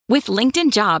With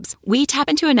LinkedIn Jobs, we tap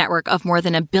into a network of more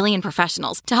than 1 billion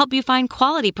professionals to help you find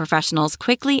quality professionals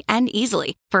quickly and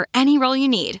easily for any role you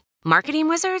need. Marketing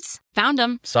wizards? Found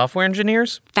them. Software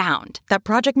engineers? Found. That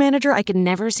project manager I could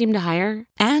never seem to hire?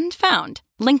 And found.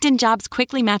 LinkedIn Jobs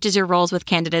quickly matches your roles with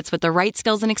candidates with the right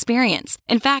skills and experience.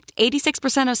 In fact,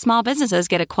 86% of small businesses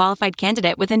get a qualified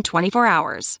candidate within 24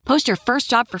 hours. Post your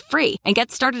first job for free and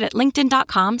get started at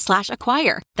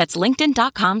linkedin.com/acquire. That's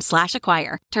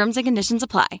linkedin.com/acquire. Terms and conditions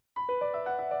apply.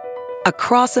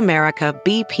 Across America,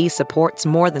 BP supports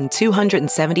more than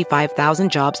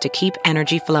 275,000 jobs to keep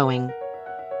energy flowing.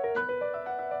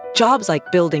 Jobs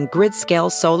like building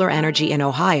grid-scale solar energy in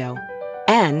Ohio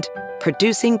and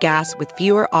producing gas with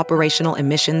fewer operational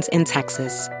emissions in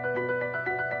Texas.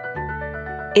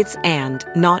 It's and,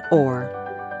 not or.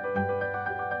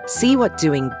 See what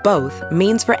doing both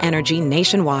means for energy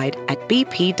nationwide at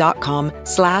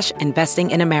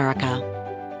bp.com/investing in America.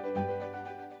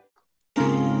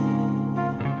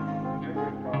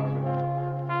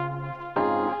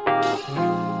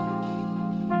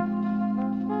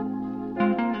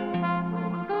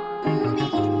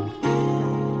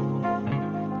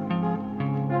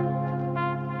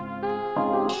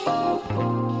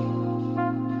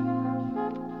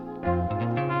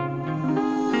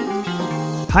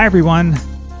 Hi, everyone.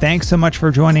 Thanks so much for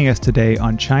joining us today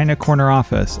on China Corner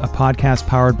Office, a podcast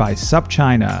powered by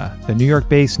SupChina, the New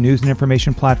York-based news and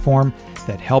information platform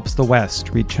that helps the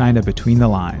West read China between the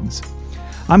lines.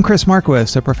 I'm Chris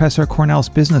Marquis, a professor at Cornell's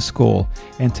Business School,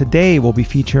 and today we'll be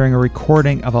featuring a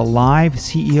recording of a live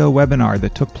CEO webinar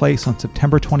that took place on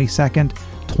September 22nd,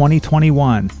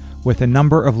 2021, with a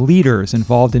number of leaders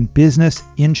involved in business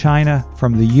in China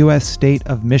from the U.S. state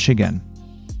of Michigan.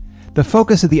 The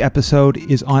focus of the episode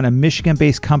is on a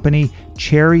Michigan-based company,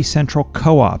 Cherry Central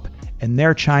Co-op, and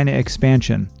their China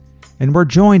expansion. And we're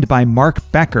joined by Mark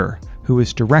Becker, who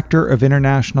is Director of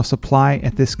International Supply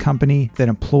at this company that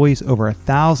employs over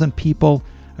 1,000 people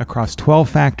across 12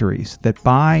 factories that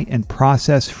buy and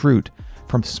process fruit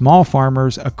from small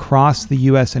farmers across the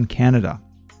U.S. and Canada.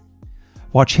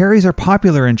 While cherries are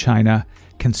popular in China,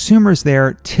 consumers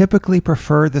there typically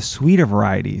prefer the sweeter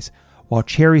varieties, while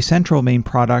Cherry Central main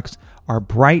products are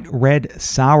bright red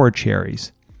sour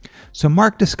cherries. So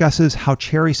Mark discusses how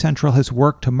Cherry Central has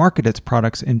worked to market its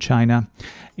products in China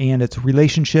and its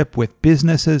relationship with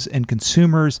businesses and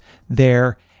consumers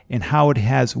there, and how it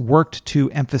has worked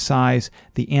to emphasize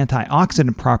the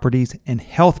antioxidant properties and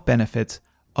health benefits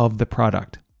of the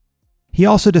product. He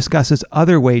also discusses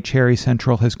other ways Cherry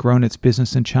Central has grown its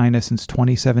business in China since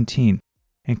 2017,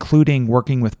 including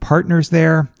working with partners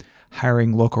there,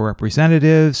 hiring local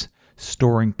representatives,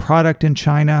 storing product in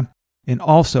China, and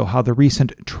also how the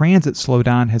recent transit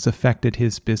slowdown has affected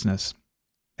his business.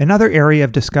 Another area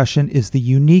of discussion is the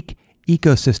unique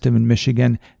ecosystem in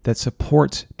Michigan that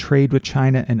supports trade with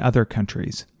China and other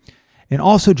countries. And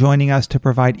also joining us to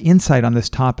provide insight on this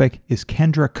topic is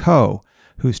Kendra Ko,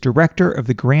 who's director of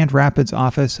the Grand Rapids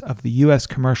office of the U.S.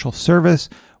 Commercial Service,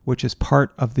 which is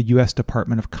part of the U.S.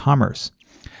 Department of Commerce.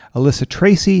 Alyssa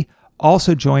Tracy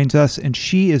also joins us, and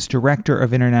she is Director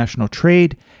of International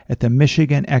Trade at the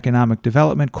Michigan Economic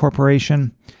Development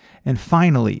Corporation. And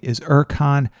finally is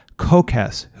Erkan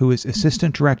Kokes, who is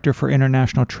Assistant Director for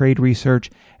International Trade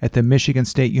Research at the Michigan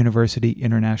State University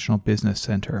International Business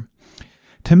Center.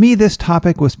 To me, this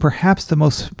topic was perhaps the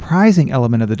most surprising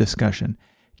element of the discussion.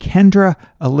 Kendra,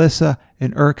 Alyssa,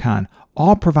 and Erkan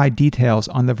all provide details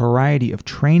on the variety of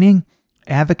training,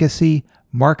 advocacy,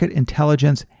 market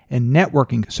intelligence, and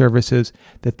networking services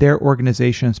that their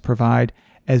organizations provide,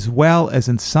 as well as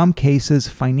in some cases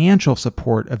financial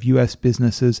support of U.S.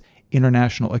 businesses'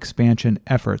 international expansion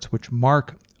efforts, which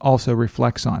Mark also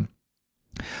reflects on.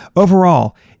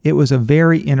 Overall, it was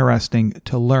very interesting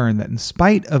to learn that in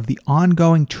spite of the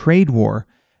ongoing trade war,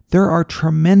 there are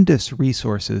tremendous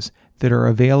resources that are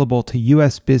available to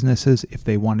U.S. businesses if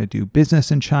they want to do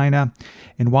business in China.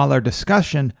 And while our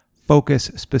discussion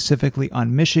focused specifically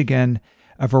on Michigan,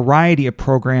 a variety of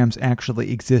programs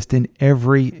actually exist in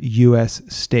every U.S.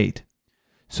 state.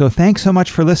 So thanks so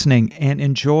much for listening and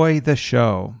enjoy the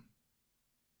show.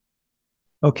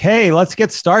 Okay, let's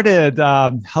get started.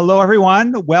 Hello,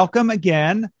 everyone. Welcome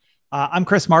again. I'm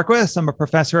Chris Marquis. I'm a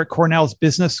professor at Cornell's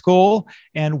Business School,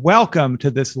 and welcome to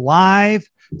this live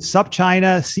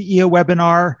SupChina CEO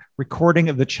webinar recording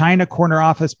of the China Corner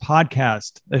Office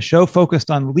podcast, a show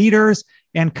focused on leaders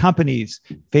and companies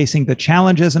facing the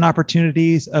challenges and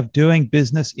opportunities of doing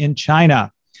business in China.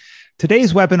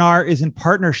 Today's webinar is in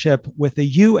partnership with the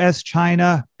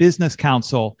U.S.-China Business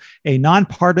Council, a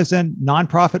nonpartisan,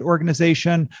 nonprofit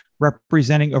organization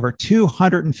representing over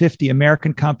 250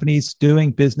 American companies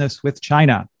doing business with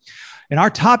China. And our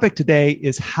topic today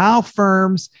is how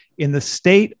firms in the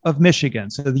state of Michigan,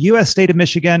 so the U.S. state of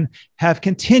Michigan, have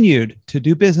continued to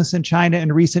do business in China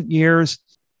in recent years,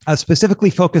 specifically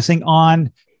focusing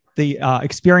on the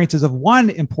experiences of one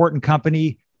important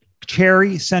company,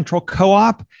 Cherry Central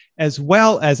Co-op, as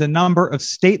well as a number of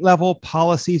state-level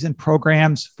policies and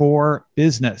programs for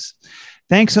business.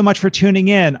 Thanks so much for tuning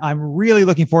in. I'm really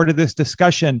looking forward to this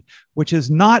discussion, which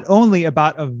is not only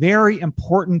about a very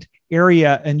important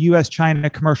area in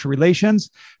U.S.-China commercial relations,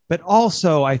 but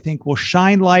also I think will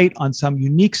shine light on some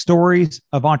unique stories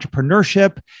of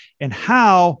entrepreneurship and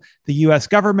how the U.S.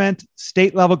 government,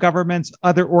 state-level governments,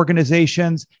 other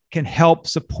organizations can help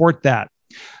support that.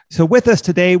 So with us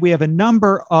today, we have a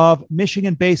number of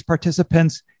Michigan-based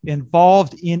participants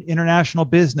involved in international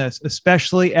business,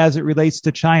 especially as it relates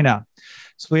to China.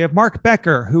 So we have Mark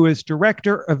Becker, who is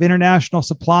Director of International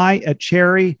Supply at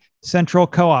Cherry Central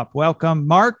Co-op. Welcome,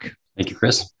 Mark. Thank you,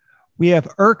 Chris. We have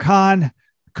Erkan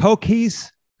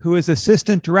Kokis, who is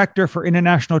Assistant Director for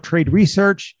International Trade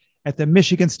Research at the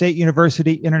Michigan State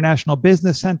University International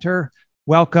Business Center.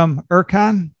 Welcome,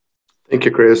 Erkan. Thank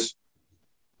you, Chris.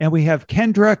 And we have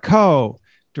Kendra Ko,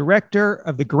 Director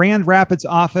of the Grand Rapids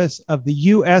office of the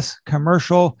U.S.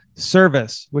 Commercial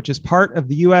Service, which is part of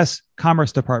the U.S.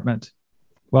 Commerce Department.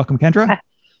 Welcome, Kendra.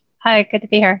 Hi, good to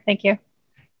be here. Thank you.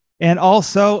 And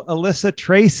also Alyssa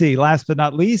Tracy, last but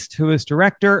not least, who is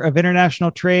Director of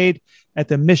International Trade at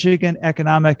the Michigan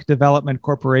Economic Development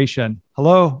Corporation.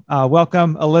 Hello,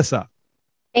 welcome, Alyssa.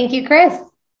 Thank you, Chris.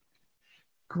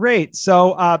 Great.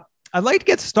 So I'd like to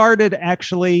get started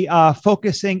actually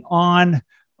focusing on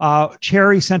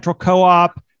Cherry Central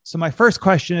Co-op. So my first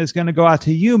question is going to go out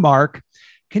to you, Mark.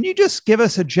 Can you just give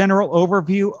us a general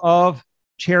overview of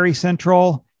Cherry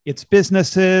Central, its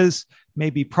businesses,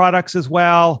 maybe products as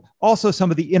well, also some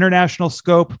of the international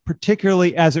scope,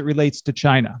 particularly as it relates to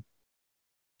China?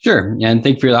 Sure. And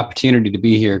thank you for the opportunity to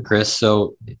be here, Chris.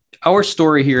 So our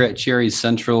story here at Cherry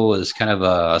Central is kind of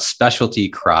a specialty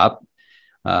crop.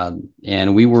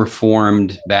 And we were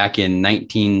formed back in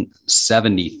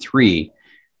 1973,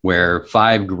 where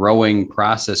 5 growing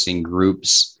processing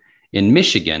groups in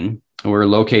Michigan were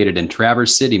located in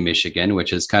Traverse City, Michigan,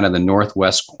 which is kind of the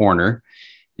northwest corner.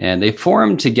 And they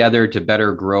formed together to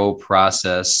better grow,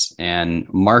 process, and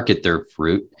market their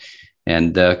fruit.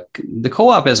 And the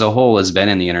co-op as a whole has been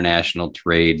in the international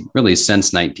trade really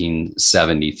since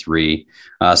 1973,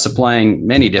 supplying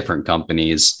many different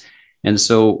companies. And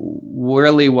so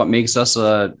really what makes us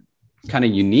kind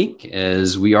of unique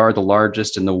is we are the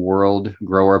largest in the world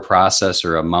grower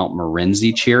processor of Mount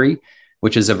Morenzi cherry,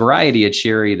 which is a variety of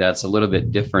cherry that's a little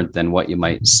bit different than what you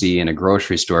might see in a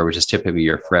grocery store, which is typically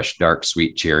your fresh, dark,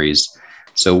 sweet cherries.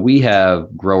 So we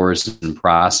have growers and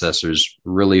processors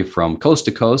really from coast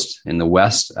to coast in the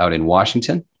West out in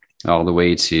Washington, all the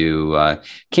way to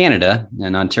Canada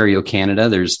and Ontario, Canada.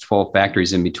 There's 12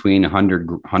 factories in between,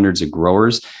 hundreds of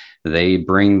growers. They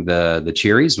bring the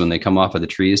cherries when they come off of the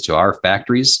trees to our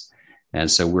factories.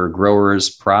 And so we're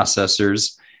growers,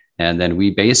 processors. And then we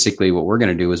basically, what we're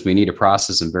going to do is we need to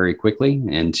process them very quickly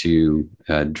into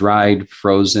dried,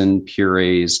 frozen,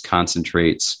 purees,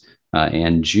 concentrates,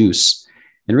 and juice.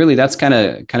 And really, that's kind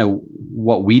of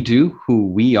what we do, who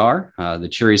we are. The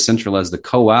Cherry Central as the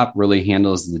co-op really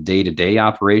handles the day-to-day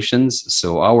operations.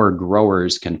 So our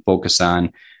growers can focus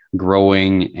on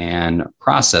growing and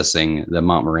processing the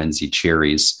Mount Morenzi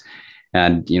cherries.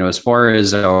 And, as far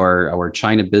as our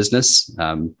China business,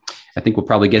 I think we'll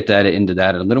probably get into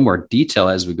that in a little more detail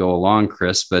as we go along,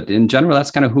 Chris. But in general,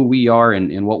 that's kind of who we are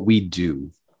and what we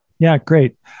do. Yeah,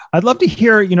 great. I'd love to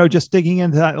hear, just digging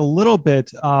into that a little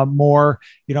bit more,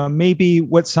 maybe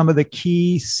what some of the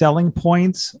key selling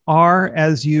points are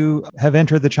as you have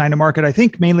entered the China market. I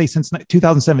think mainly since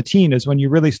 2017 is when you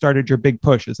really started your big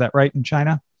push. Is that right in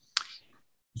China?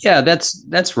 Yeah,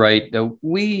 that's right.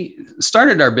 We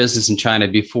started our business in China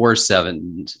before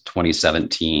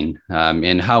 2017.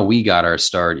 And how we got our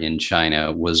start in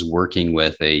China was working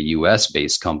with a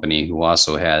US-based company who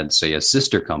also had, say, a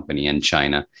sister company in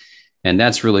China. And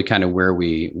that's really kind of where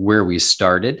we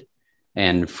started.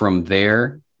 And from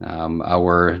there,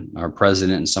 our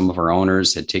president and some of our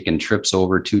owners had taken trips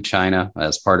over to China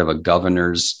as part of a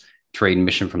governor's trade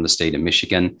mission from the state of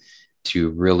Michigan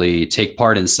to really take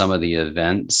part in some of the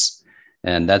events.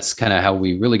 And that's kind of how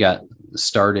we really got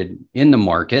started in the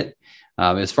market.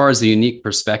 As far as the unique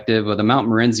perspective of the Mount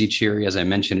Morenzi cherry, as I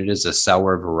mentioned, it is a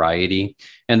sour variety.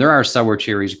 And there are sour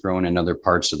cherries grown in other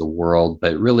parts of the world.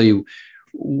 But really,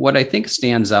 what I think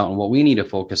stands out and what we need to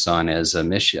focus on as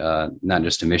not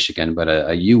just a Michigan, but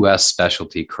a U.S.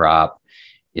 specialty crop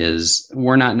is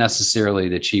we're not necessarily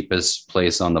the cheapest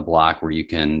place on the block where you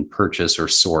can purchase or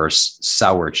source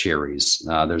sour cherries.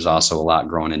 There's also a lot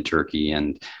grown in Turkey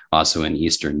and also in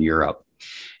Eastern Europe.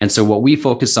 And so what we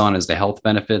focus on is the health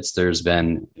benefits. There's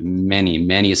been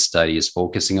many studies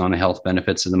focusing on the health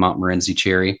benefits of the Montmorency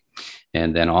cherry.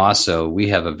 And then also we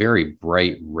have a very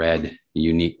bright red,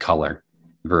 unique color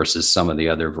versus some of the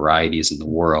other varieties in the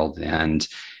world. And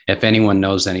if anyone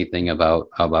knows anything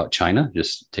about China,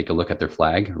 just take a look at their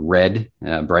flag. Red,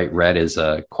 bright red is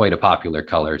quite a popular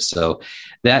color. So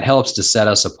that helps to set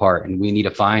us apart. And we need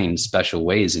to find special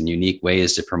ways and unique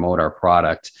ways to promote our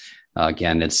product.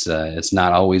 Again, it's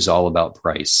not always all about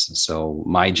price. So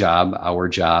our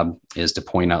job is to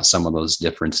point out some of those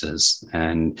differences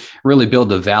and really build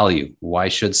the value. Why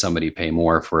should somebody pay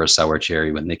more for a sour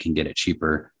cherry when they can get it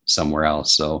cheaper somewhere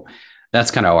else? So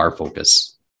that's kind of our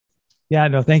focus. Yeah,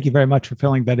 no, thank you very much for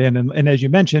filling that in. And as you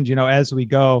mentioned, as we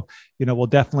go, we'll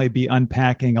definitely be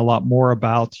unpacking a lot more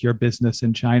about your business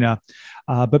in China.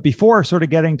 But before sort of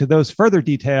getting to those further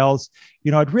details,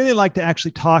 I'd really like to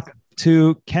actually talk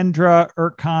to Kendra,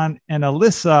 Erkan, and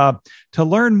Alyssa to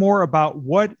learn more about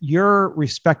what your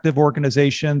respective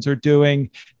organizations are doing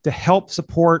to help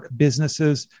support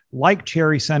businesses like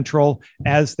Cherry Central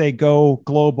as they go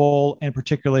global and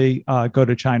particularly go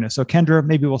to China. So Kendra,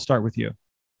 maybe we'll start with you.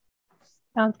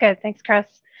 Sounds good. Thanks, Chris.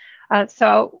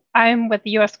 So I'm with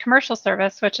the U.S. Commercial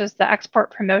Service, which is the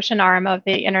export promotion arm of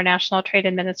the International Trade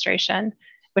Administration,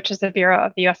 which is the bureau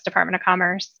of the U.S. Department of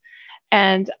Commerce.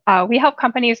 And we help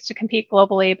companies to compete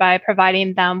globally by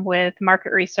providing them with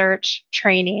market research,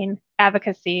 training,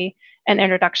 advocacy, and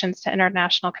introductions to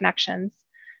international connections.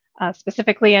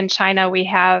 Specifically in China, we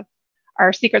have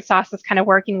our secret sauce is kind of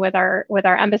working with our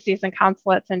embassies and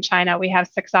consulates in China. We have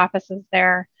 6 offices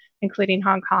there, including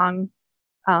Hong Kong,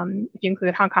 if you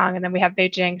include Hong Kong, and then we have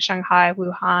Beijing, Shanghai,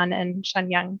 Wuhan, and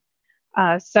Shenyang.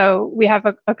 So we have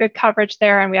a good coverage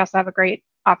there, and we also have a great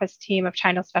office team of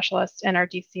China specialists in our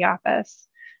DC office.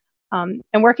 And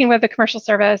working with the commercial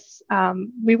service,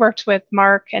 we worked with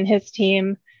Mark and his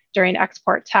team during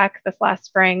Export Tech this last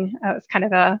spring. It was kind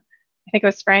of I think it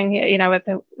was spring, with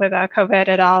COVID,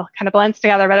 it all kind of blends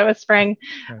together, but it was spring.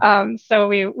 Right. So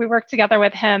we worked together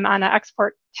with him on an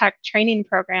Export Tech training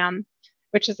program,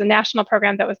 which is a national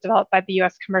program that was developed by the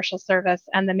U.S. Commercial Service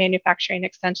and the Manufacturing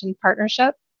Extension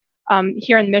Partnership.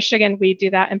 Here in Michigan, we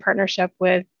do that in partnership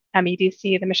with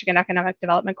MEDC, the Michigan Economic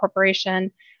Development Corporation,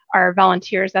 our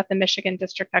volunteers at the Michigan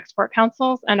District Export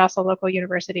Councils, and also local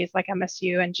universities like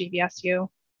MSU and GVSU.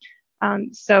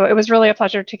 So it was really a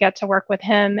pleasure to get to work with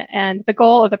him. And the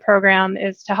goal of the program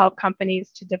is to help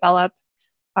companies to develop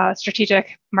a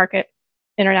strategic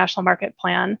international market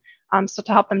plan. So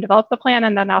to help them develop the plan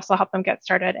and then also help them get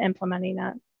started implementing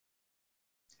it.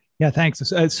 Yeah, thanks.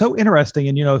 It's so interesting.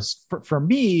 And, for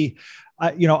me,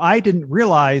 I didn't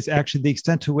realize actually the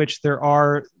extent to which there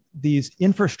are these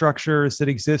infrastructures that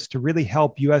exist to really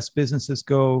help U.S. businesses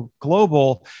go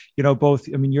global, both,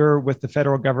 you're with the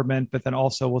federal government, but then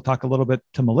also we'll talk a little bit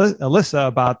to Alyssa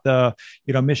about the,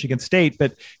 Michigan State.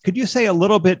 But could you say a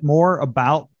little bit more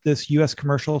about this U.S.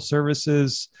 Commercial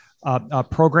Services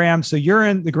program? So you're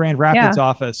in the Grand Rapids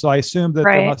office. So I assume that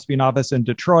there must be an office in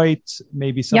Detroit,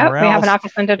 maybe somewhere else. We have an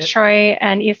office in Detroit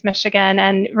and East Michigan.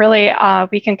 And really,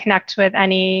 we can connect with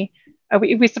any,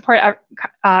 we support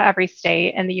every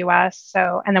state in the U.S.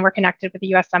 So, and then we're connected with the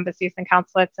U.S. embassies and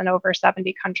consulates in over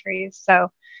 70 countries.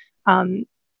 So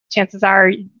chances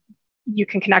are you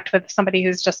can connect with somebody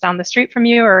who's just down the street from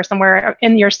you or somewhere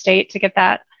in your state to get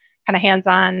that kind of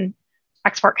hands-on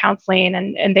export counseling,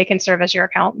 and they can serve as your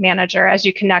account manager as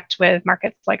you connect with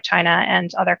markets like China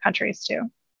and other countries too.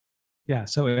 Yeah,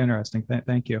 so interesting.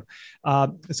 Thank you.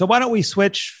 So why don't we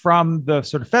switch from the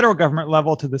sort of federal government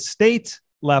level to the state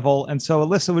level? And so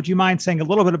Alyssa, would you mind saying a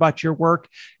little bit about your work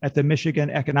at the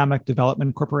Michigan Economic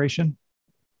Development Corporation?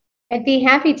 I'd be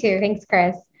happy to. Thanks,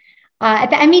 Chris. At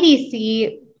the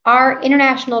MEDC, our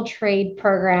international trade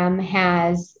program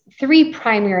has 3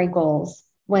 primary goals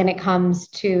when it comes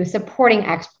to supporting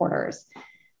exporters.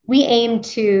 We aim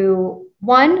to,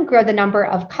 1, grow the number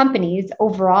of companies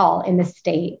overall in the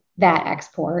state that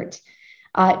export.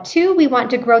 2, we want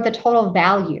to grow the total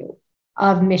value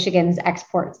of Michigan's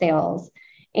export sales.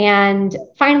 And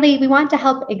finally, we want to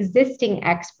help existing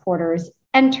exporters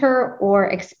enter or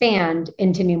expand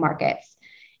into new markets.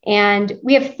 And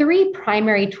we have 3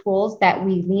 primary tools that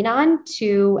we lean on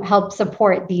to help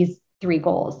support these 3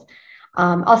 goals.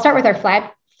 I'll start with our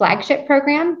flagship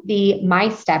program, the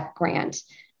MyStep grant,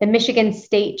 the Michigan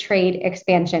State Trade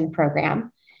Expansion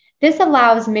Program. This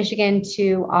allows Michigan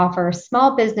to offer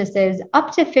small businesses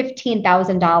up to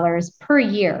 $15,000 per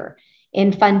year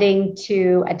in funding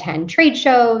to attend trade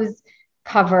shows,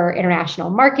 cover international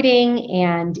marketing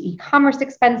and e-commerce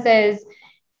expenses,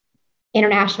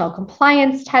 international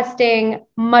compliance testing,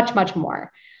 much, much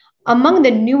more. Among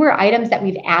the newer items that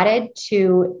we've added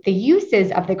to the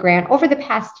uses of the grant over the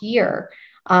past year,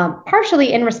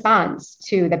 partially in response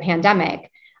to the pandemic,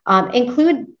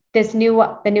 include the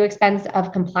new expense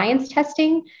of compliance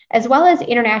testing, as well as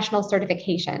international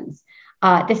certifications.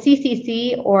 The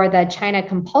CCC, or the China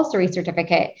Compulsory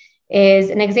Certificate, is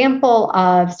an example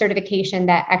of certification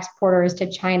that exporters to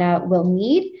China will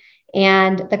need,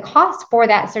 and the costs for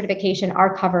that certification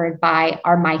are covered by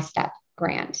our MyStep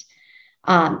grant.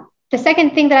 The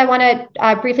second thing that I want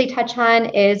to briefly touch on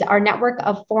is our network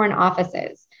of foreign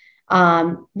offices.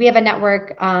 We have a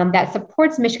network that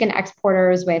supports Michigan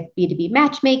exporters with B2B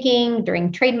matchmaking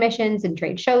during trade missions and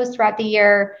trade shows throughout the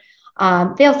year.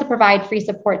 They also provide free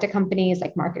support to companies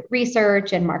like market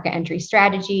research and market entry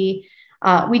strategy.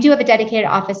 We do have a dedicated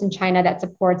office in China that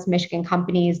supports Michigan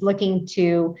companies looking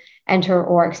to enter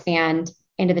or expand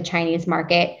into the Chinese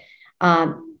market.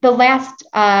 The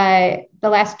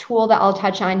last tool that I'll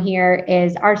touch on here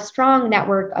is our strong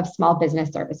network of small business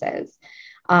services.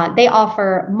 They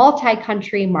offer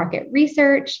multi-country market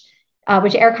research,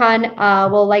 which Erkan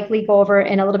will likely go over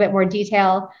in a little bit more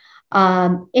detail,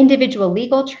 individual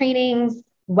legal trainings,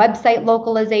 website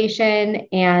localization,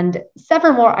 and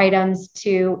several more items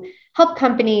to help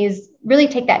companies really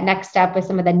take that next step with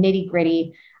some of the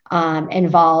nitty-gritty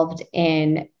involved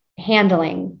in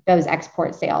handling those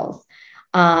export sales.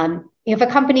 If a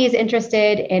company is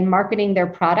interested in marketing their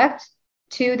product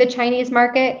to the Chinese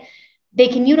market, they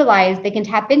can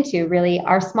tap into really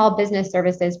our small business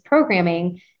services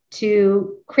programming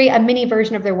to create a mini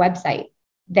version of their website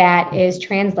that is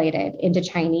translated into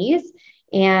Chinese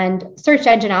and search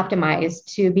engine optimized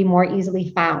to be more easily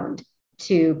found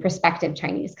to prospective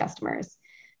Chinese customers.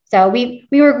 So we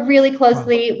work really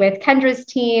closely with Kendra's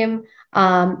team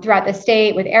throughout the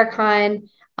state, with Erkan,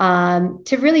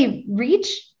 to really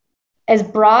reach as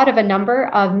broad of a number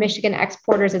of Michigan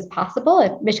exporters as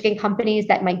possible, Michigan companies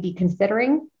that might be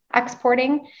considering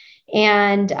exporting,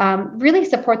 and really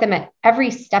support them at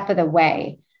every step of the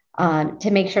way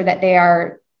to make sure that they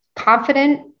are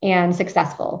confident and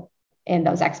successful in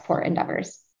those export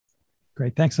endeavors.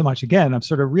 Great. Thanks so much. Again, I'm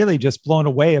sort of really just blown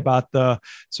away about the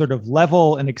sort of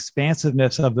level and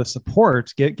expansiveness of the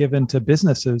support given to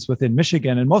businesses within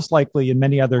Michigan and most likely in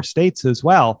many other states as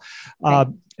well. Right.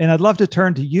 And I'd love to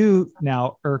turn to you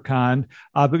now, Erkan.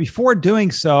 But before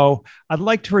doing so, I'd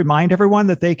like to remind everyone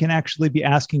that they can actually be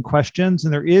asking questions.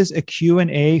 And there is a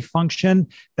Q&A function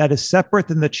that is separate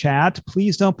than the chat.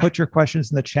 Please don't put your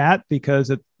questions in the chat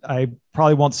because I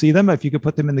probably won't see them. If you could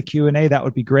put them in the Q&A, that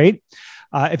would be great.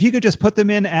 If you could just put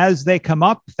them in as they come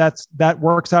up, that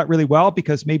works out really well,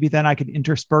 because maybe then I can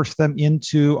intersperse them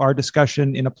into our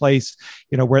discussion in a place,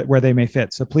 where they may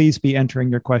fit. So please be entering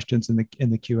your questions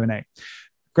in the Q&A.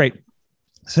 Great.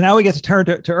 So now we get to turn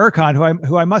to Erkan,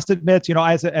 who I must admit,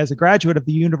 as a graduate of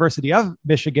the University of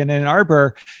Michigan in Ann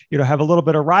Arbor, have a little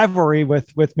bit of rivalry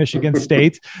with Michigan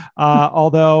State.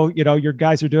 Although, your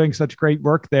guys are doing such great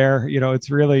work there, it's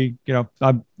really,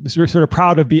 I'm sort of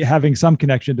proud of having some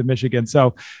connection to Michigan.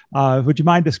 So would you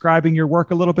mind describing your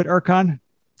work a little bit, Erkan?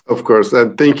 Of course.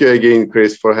 And thank you again,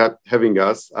 Chris, for having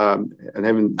us and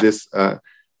having this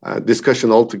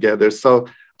discussion all together. So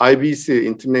IBC,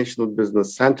 International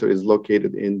Business Center, is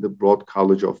located in the Broad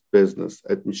College of Business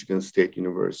at Michigan State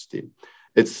University.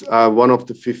 It's one of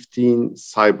the 15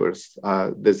 cybers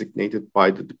designated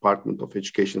by the Department of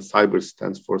Education. Cyber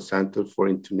stands for Center for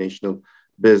International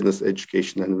Business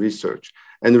Education and Research,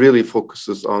 and really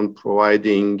focuses on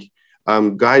providing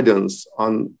guidance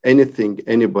on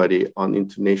anybody on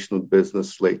international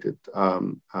business-related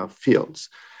fields.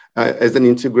 As an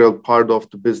integral part of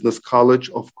the business college,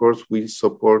 of course, we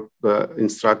support the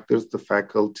instructors, the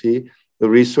faculty, the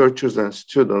researchers, and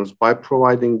students by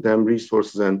providing them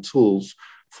resources and tools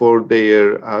for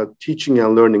their teaching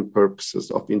and learning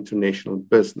purposes of international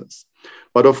business.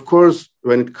 But of course,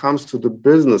 when it comes to the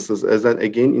businesses, as an,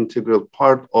 again, integral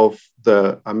part of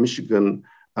the Michigan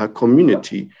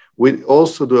community, we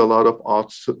also do a lot of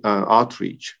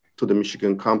outreach to the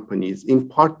Michigan companies in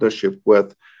partnership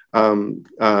with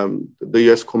the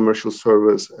U.S. Commercial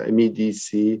Service,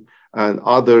 MEDC, and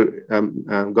other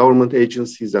government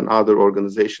agencies and other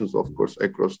organizations, of course,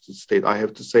 across the state. I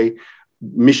have to say,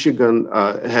 Michigan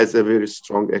has a very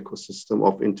strong ecosystem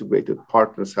of integrated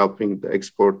partners helping the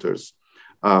exporters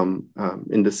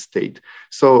in the state.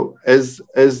 So as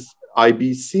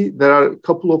IBC, there are a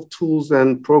couple of tools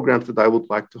and programs that I would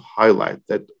like to highlight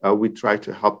that we try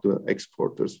to help the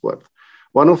exporters with.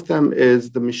 One of them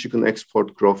is the Michigan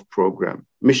Export Growth Program.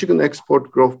 Michigan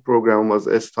Export Growth Program was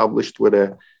established with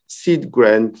a seed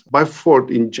grant by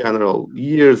Ford in general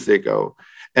years ago.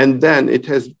 And then it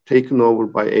has taken over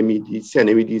by MEDC, and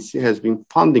MEDC has been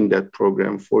funding that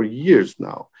program for years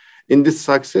now. In this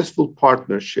successful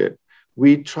partnership,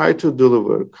 we try to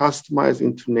deliver customized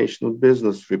international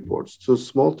business reports to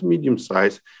small to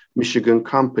medium-sized Michigan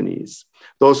companies.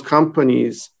 Those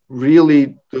companies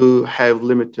really do have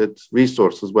limited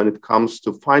resources when it comes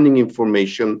to finding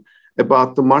information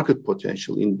about the market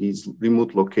potential in these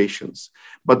remote locations.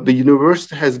 But the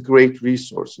university has great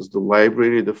resources. The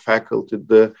library, the faculty,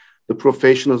 the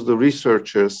professionals, the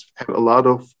researchers have a lot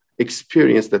of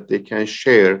experience that they can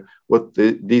share with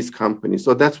these companies.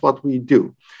 So that's what we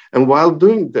do. And while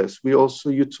doing this, we also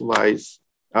utilize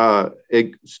a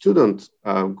student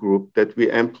group that we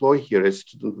employ here as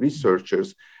student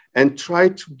researchers and try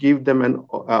to give them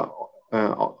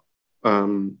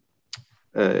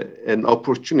an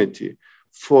opportunity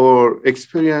for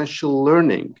experiential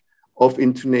learning of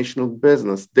international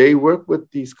business. They work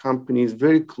with these companies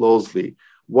very closely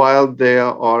while they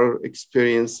are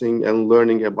experiencing and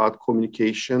learning about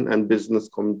communication and business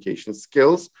communication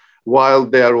skills, while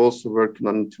they are also working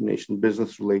on international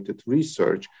business-related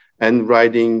research and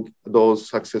writing those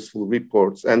successful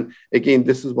reports. And again,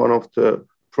 this is one of the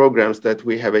programs that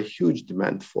we have a huge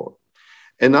demand for.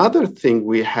 Another thing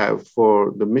we have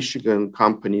for the Michigan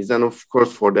companies, and of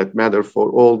course, for that matter, for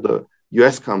all the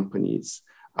US companies,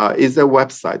 is a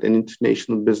website, an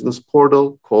international business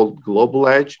portal called Global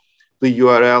Edge. The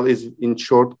URL is, in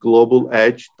short,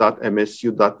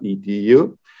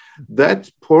 globaledge.msu.edu. That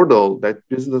portal, that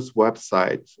business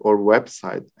website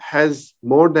has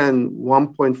more than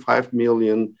 1.5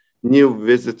 million new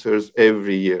visitors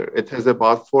every year. It has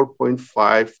about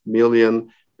 4.5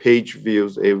 million page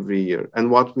views every year.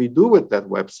 And what we do with that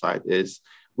website is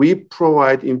we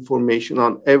provide information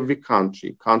on every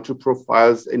country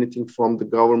profiles, anything from the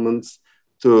governments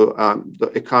to the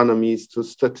economies, to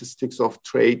statistics of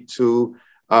trade, to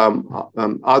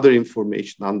other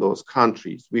information on those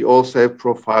countries. We also have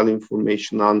profile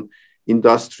information on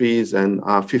industries and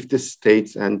 50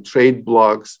 states and trade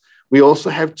blogs. We also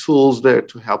have tools there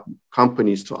to help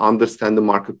companies to understand the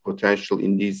market potential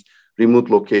in these remote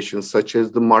locations, such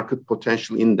as the Market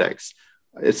Potential Index,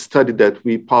 a study that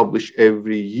we publish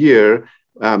every year,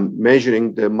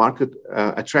 measuring the market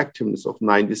attractiveness of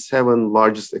 97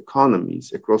 largest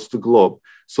economies across the globe,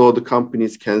 so the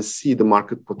companies can see the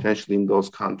market potential in those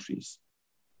countries.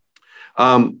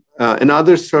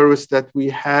 Another service that we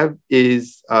have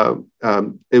is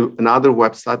another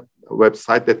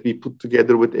website that we put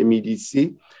together with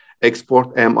MEDC,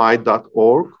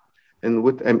 exportmi.org. And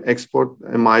with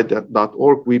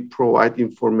exportmi.org, we provide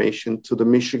information to the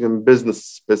Michigan business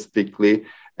specifically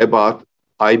about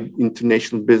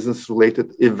international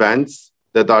business-related events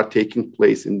that are taking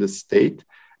place in the state.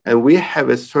 And we have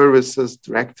a services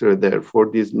director there for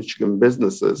these Michigan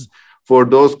businesses, for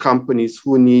those companies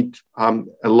who need a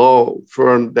law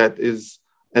firm that is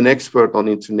an expert on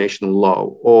international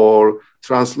law or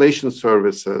translation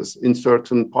services in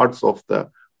certain parts of the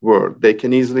world. They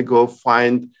can easily go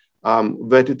find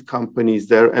vetted companies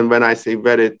there. And when I say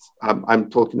vetted,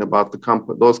 I'm talking about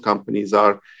those companies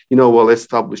are,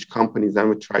 well-established companies, and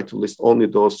we try to list only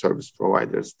those service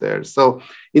providers there. So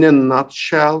in a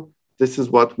nutshell, this is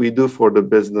what we do for the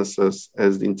businesses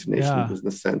as the International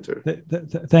Business Center.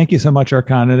 Thank you so much,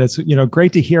 Erkan. And it's,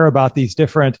 great to hear about these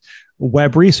different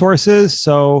web resources.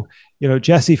 So,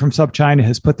 Jesse from SupChina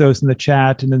has put those in the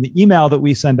chat. And then the email that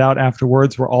we send out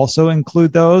afterwards will also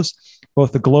include those,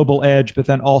 both the Global Edge, but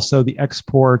then also the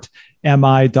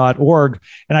exportmi.org.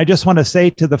 And I just want to say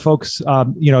to the folks,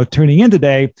 tuning in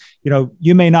today,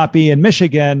 you may not be in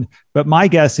Michigan, but my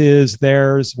guess is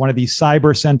there's one of these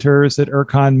cyber centers that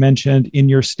Erkan mentioned in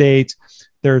your state.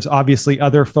 There's obviously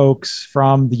other folks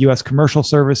from the U.S. Commercial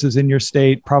Services in your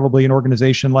state, probably an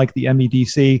organization like the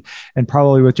MEDC, and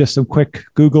probably with just some quick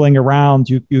Googling around,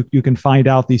 you can find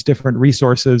out these different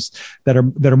resources that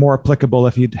are more applicable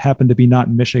if you happen to be not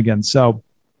in Michigan. So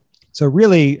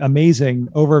really amazing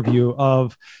overview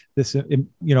of this,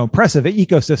 impressive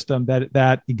ecosystem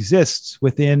that exists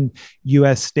within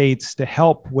U.S. states to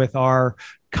help with our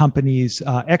companies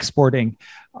exporting.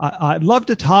 I'd love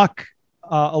to talk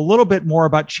a little bit more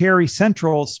about Cherry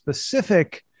Central's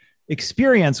specific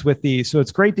experience with these. So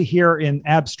it's great to hear in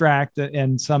abstract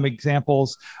and some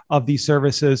examples of these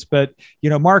services. But,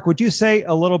 Mark, would you say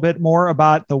a little bit more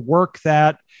about the work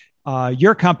that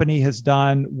your company has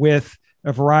done with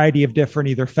a variety of different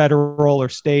either federal or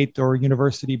state or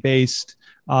university-based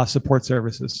support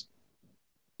services?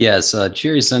 Yes,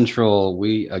 Cherry Central.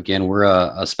 We're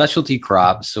a specialty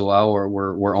crop, so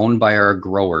we're owned by our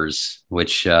growers,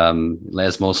 which,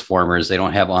 as most farmers, they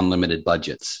don't have unlimited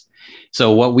budgets.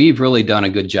 So what we've really done a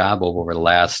good job of over the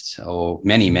last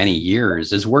many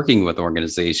years is working with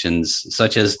organizations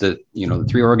such as the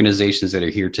three organizations that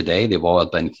are here today. They've all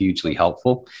been hugely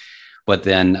helpful. But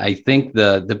then I think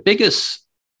the biggest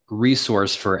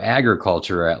resource for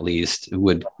agriculture, at least,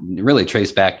 would really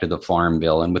trace back to the Farm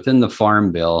Bill. And within the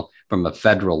Farm Bill, from a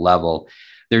federal level,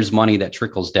 there's money that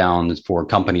trickles down for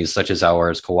companies such as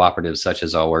ours, cooperatives such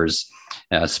as ours.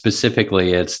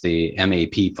 Specifically, it's the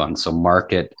MAP fund, so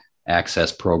Market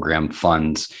Access Program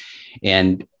funds.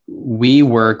 And we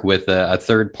work with a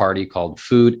third party called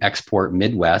Food Export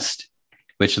Midwest,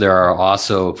 which there are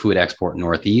also Food Export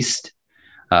Northeast.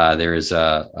 There's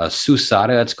a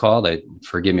SUSADA, it's called.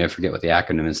 Forgive me, I forget what the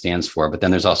acronym stands for. But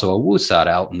then there's also a WUSADA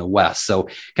out in the West. So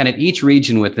kind of each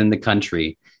region within the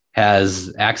country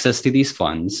has access to these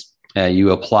funds.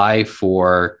 You apply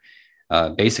for,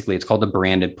 basically, it's called the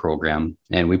branded program.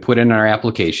 And we put in our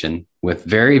application with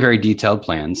very, very detailed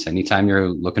plans. Anytime you're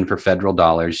looking for federal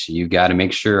dollars, you got to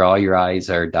make sure all your I's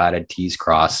are dotted, T's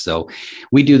crossed. So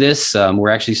we do this.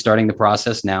 We're actually starting the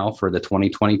process now for the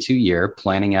 2022 year,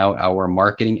 planning out our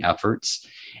marketing efforts.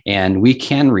 And we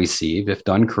can receive, if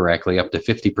done correctly, up to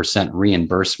 50%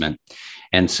 reimbursement.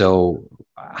 And so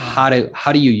how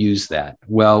do you use that?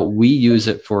 Well, we use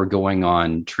it for going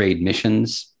on trade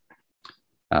missions.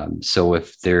 So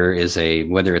if there is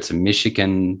whether it's a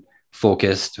Michigan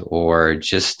focused or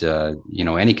just,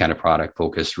 any kind of product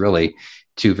focused really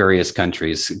to various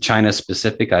countries, China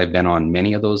specific, I've been on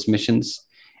many of those missions.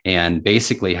 And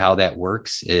basically how that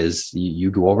works is you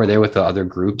go over there with the other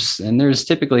groups, and there's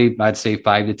typically, I'd say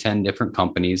 5 to 10 different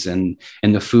companies in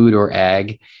the food or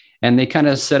ag. And they kind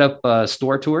of set up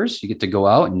store tours. You get to go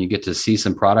out and you get to see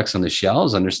some products on the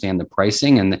shelves, understand the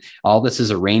pricing, and all this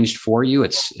is arranged for you.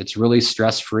 It's really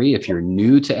stress-free. If you're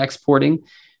new to exporting,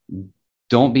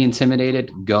 don't be intimidated.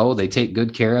 Go. They take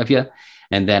good care of you.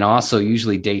 And then also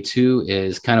usually day 2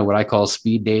 is kind of what I call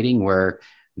speed dating, where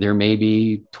there may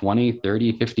be 20,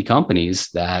 30, 50 companies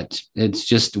that it's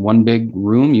just one big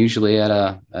room, usually at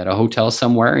a hotel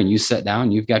somewhere, and you sit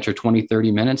down, you've got your 20,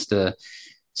 30 minutes to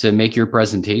make your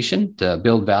presentation, to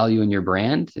build value in your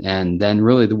brand. And then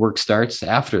really the work starts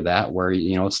after that, where,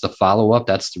 it's the follow-up.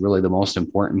 That's really the most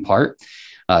important part.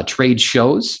 Trade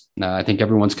shows. I think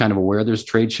everyone's kind of aware there's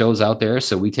trade shows out there.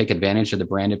 So we take advantage of the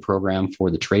branded program for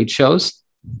the trade shows.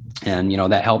 And,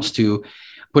 that helps to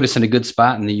put us in a good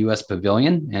spot in the U.S.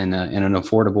 pavilion in an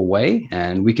affordable way.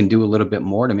 And we can do a little bit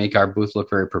more to make our booth look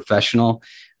very professional.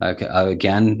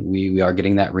 Again, we are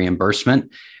getting that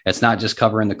reimbursement. It's not just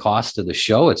covering the cost of the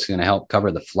show. It's going to help cover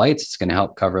the flights. It's going to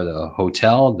help cover the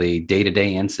hotel, the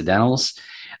day-to-day incidentals.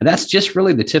 And that's just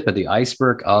really the tip of the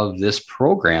iceberg of this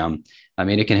program. I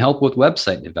mean, it can help with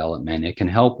website development. It can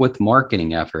help with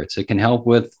marketing efforts. It can help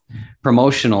with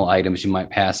promotional items you might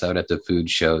pass out at the food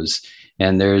shows.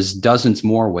 And there's dozens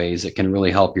more ways it can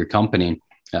really help your company.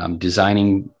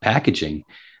 Designing packaging.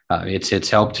 It's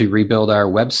helped to rebuild our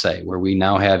website, where we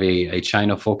now have a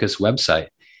China-focused website.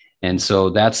 And so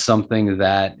that's something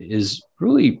that is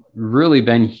really, really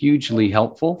been hugely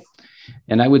helpful.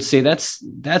 And I would say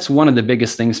that's one of the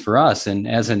biggest things for us. And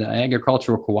as an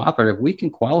agricultural cooperative, we can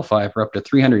qualify for up to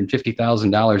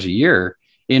 $350,000 a year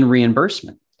in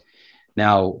reimbursement.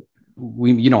 Now,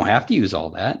 you don't have to use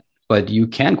all that, but you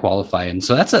can qualify. And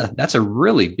so that's a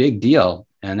really big deal.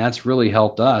 And that's really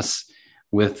helped us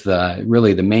with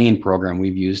really the main program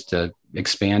we've used to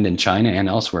expand in China and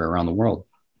elsewhere around the world.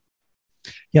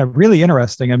 Yeah, really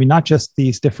interesting. I mean, not just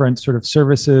these different sort of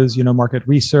services, market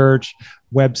research,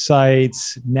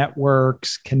 websites,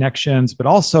 networks, connections, but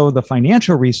also the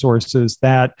financial resources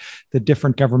that the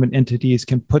different government entities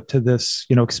can put to this,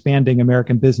 expanding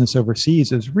American business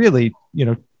overseas is really,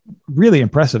 really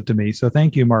impressive to me. So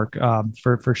thank you, Mark,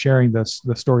 for sharing the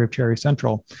story of Cherry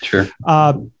Central. Sure.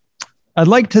 I'd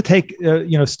like to take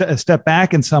a step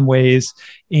back in some ways,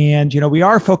 and we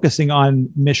are focusing on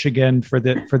Michigan for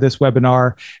this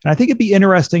webinar, and I think it'd be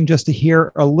interesting just to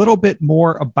hear a little bit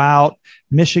more about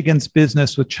Michigan's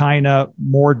business with China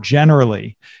more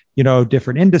generally.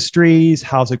 Different industries,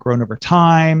 how's it grown over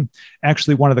time?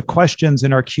 Actually, one of the questions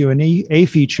in our Q&A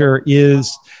feature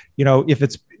is, if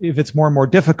it's more and more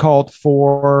difficult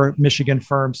for Michigan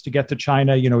firms to get to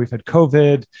China, we've had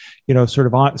COVID,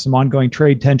 sort of some ongoing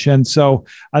trade tensions. So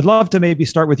I'd love to maybe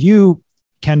start with you,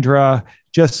 Kendra,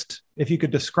 just if you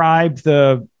could describe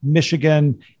the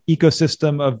Michigan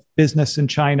ecosystem of business in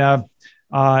China.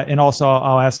 And also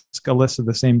I'll ask Alyssa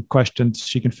the same questions.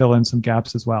 She can fill in some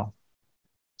gaps as well.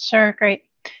 Sure, great.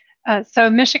 So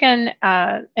Michigan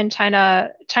and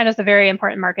China's a very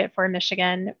important market for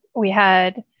Michigan. We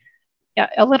had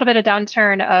a little bit of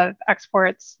downturn of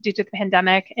exports due to the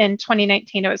pandemic. In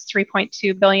 2019, it was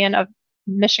 3.2 billion of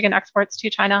Michigan exports to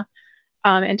China.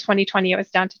 In 2020, it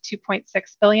was down to 2.6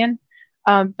 billion.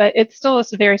 But it still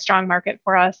is a very strong market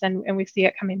for us, and we see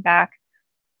it coming back.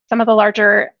 Some of the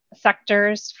larger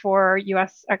sectors for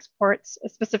U.S. exports,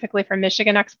 specifically for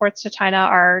Michigan exports to China,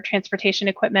 are transportation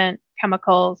equipment,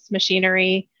 chemicals,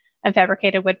 machinery, and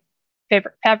fabricated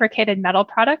metal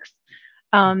products.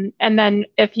 And then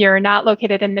if you're not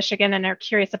located in Michigan and are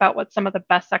curious about what some of the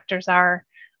best sectors are,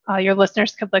 your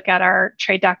listeners could look at our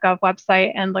trade.gov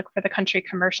website and look for the country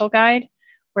commercial guide,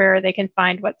 where they can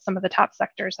find what some of the top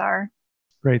sectors are.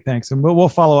 Great, thanks. And we'll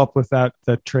follow up with that,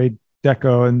 the trade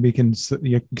deco, and we can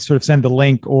sort of send the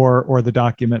link or the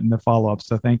document in the follow-up.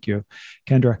 So thank you,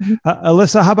 Kendra.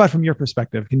 Alyssa, how about from your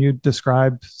perspective? Can you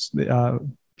describe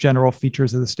general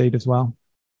features of the state as well?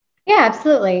 Yeah,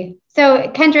 absolutely.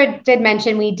 So Kendra did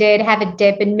mention we did have a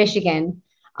dip in Michigan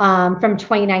from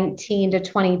 2019 to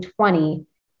 2020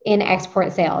 in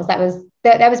export sales. That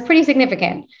was pretty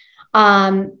significant.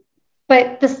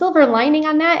 But the silver lining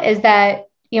on that is that,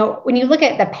 when you look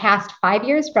at the past 5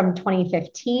 years from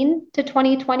 2015 to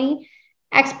 2020,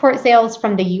 export sales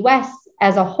from the US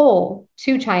as a whole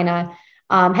to China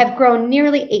have grown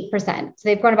nearly 8%. So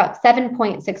they've grown about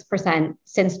 7.6%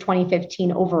 since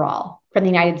 2015 overall from the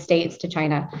United States to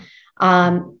China.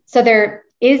 So there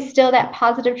is still that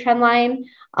positive trend line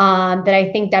that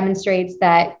I think demonstrates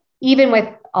that even with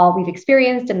all we've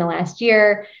experienced in the last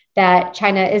year, that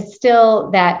China is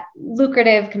still that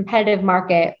lucrative, competitive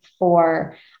market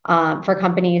for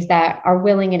companies that are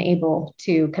willing and able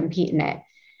to compete in it.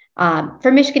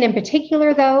 For Michigan in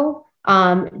particular, though,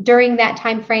 during that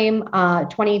time frame,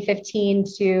 2015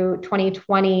 to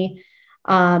 2020,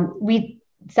 we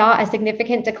saw a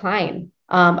significant decline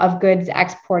of goods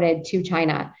exported to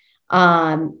China.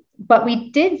 But we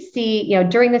did see,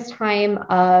 during this time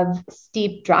of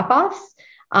steep drop-offs,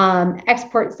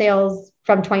 export sales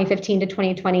from 2015 to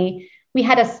 2020, we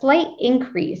had a slight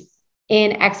increase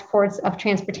in exports of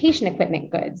transportation equipment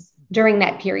goods during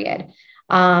that period.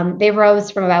 They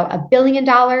rose from about $1 billion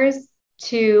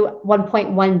to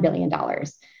 $1.1 billion.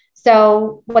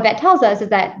 So what that tells us is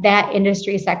that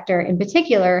industry sector in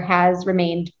particular has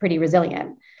remained pretty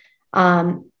resilient.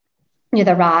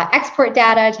 The raw export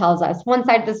data tells us one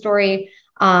side of the story,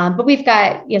 but we've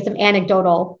got some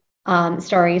anecdotal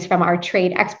stories from our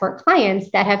trade export clients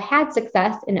that have had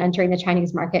success in entering the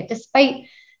Chinese market despite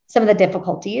some of the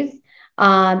difficulties.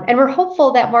 And we're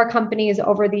hopeful that more companies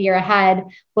over the year ahead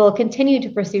will continue to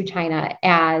pursue China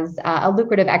as a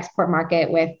lucrative export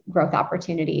market with growth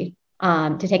opportunity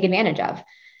to take advantage of.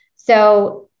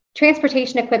 So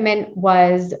transportation equipment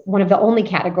was one of the only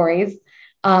categories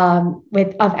of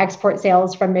export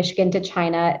sales from Michigan to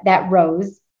China that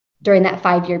rose during that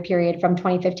 5-year period from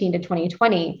 2015 to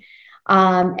 2020.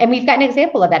 And we've got an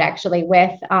example of that actually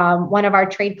with one of our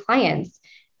trade clients.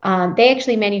 They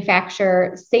actually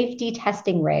manufacture safety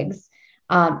testing rigs,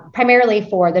 primarily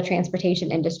for the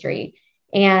transportation industry.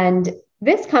 And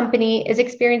this company is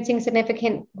experiencing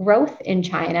significant growth in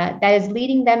China that is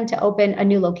leading them to open a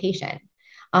new location,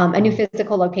 a new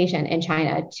physical location in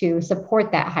China to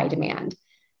support that high demand.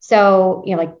 So,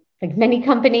 like many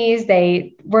companies,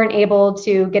 they weren't able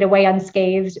to get away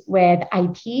unscathed with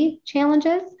IP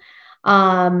challenges.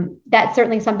 That's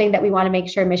certainly something that we want to make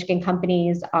sure Michigan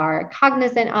companies are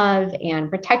cognizant of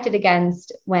and protected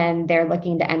against when they're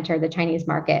looking to enter the Chinese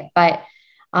market. But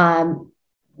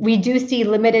we do see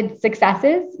limited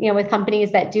successes, with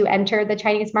companies that do enter the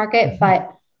Chinese market.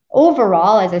 But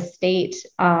overall, as a state,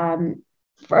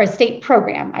 for a state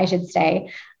program, I should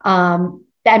say,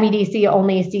 the MEDC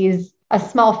only sees a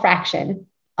small fraction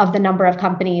of the number of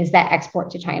companies that export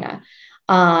to China.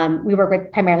 We work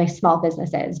with primarily small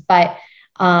businesses, but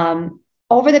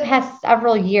over the past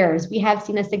several years, we have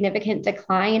seen a significant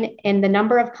decline in the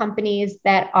number of companies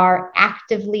that are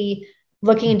actively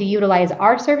looking to utilize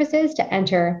our services to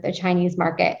enter the Chinese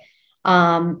market.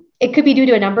 It could be due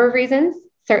to a number of reasons,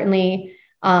 certainly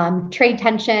trade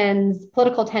tensions,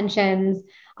 political tensions,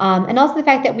 and also the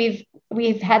fact that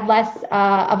we've had less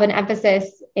of an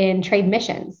emphasis in trade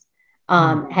missions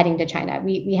heading to China.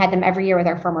 We had them every year with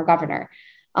our former governor.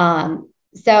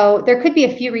 So there could be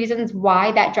a few reasons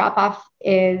why that drop off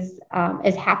is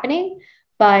happening,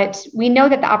 but we know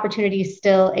that the opportunity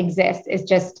still exists. It's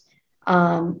just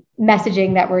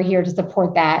messaging that we're here to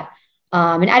support that.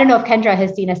 And I don't know if Kendra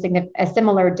has seen a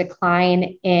similar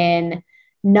decline in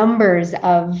numbers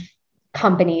of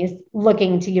companies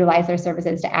looking to utilize their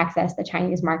services to access the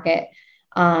Chinese market.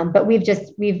 But we've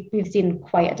seen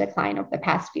quite a decline over the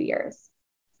past few years.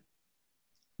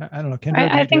 I don't know.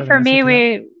 Kendra, I think for me,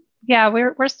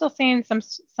 we're still seeing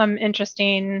some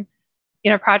interesting,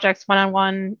 projects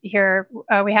one-on-one here.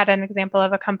 We had an example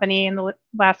of a company in the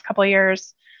last couple of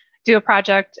years do a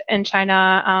project in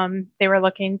China. They were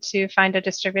looking to find a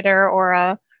distributor or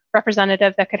a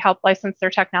representative that could help license their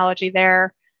technology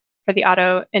there for the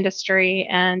auto industry.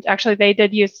 And actually, they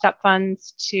did use STEP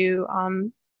funds to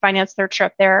finance their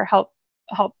trip there, help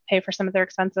pay for some of their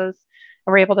expenses,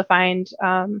 and were able to find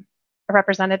a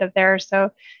representative there.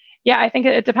 So, yeah, I think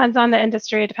it depends on the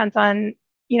industry. It depends on,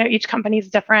 each company is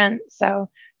different. So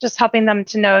just helping them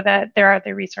to know that there are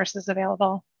the resources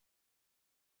available.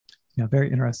 Yeah,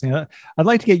 very interesting. I'd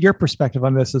like to get your perspective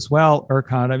on this as well,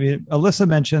 Erkan. I mean, Alyssa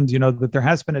mentioned, that there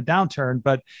has been a downturn,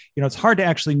 but, it's hard to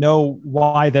actually know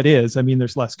why that is. I mean,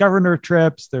 there's less governor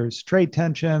trips, there's trade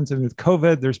tensions, and with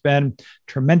COVID, there's been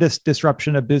tremendous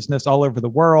disruption of business all over the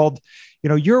world.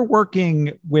 You're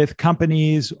working with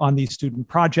companies on these student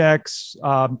projects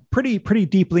pretty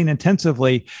deeply and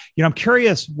intensively. I'm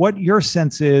curious what your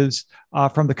sense is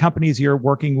from the companies you're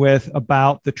working with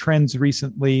about the trends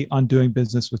recently on doing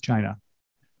business with China.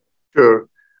 Sure.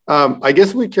 I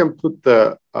guess we can put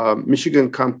the Michigan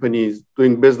companies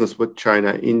doing business with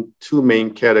China in two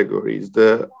main categories,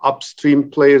 the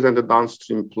upstream players and the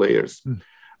downstream players.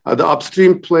 The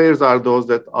upstream players are those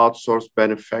that outsource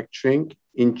manufacturing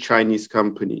in Chinese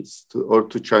companies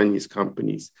to Chinese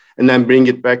companies, and then bring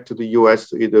it back to the US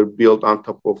to either build on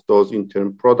top of those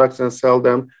interim products and sell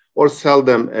them or sell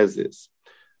them as is.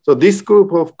 So this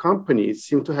group of companies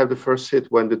seem to have the first hit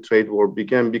when the trade war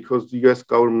began because the US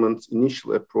government's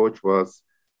initial approach was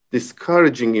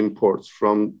discouraging imports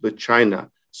from China.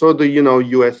 So the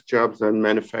US jobs and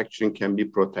manufacturing can be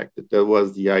protected. That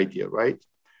was the idea, right?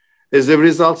 As a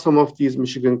result, some of these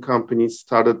Michigan companies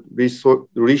started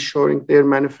reshoring their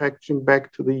manufacturing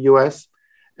back to the US,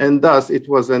 and thus it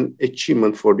was an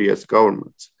achievement for the US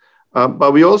government.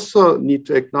 But we also need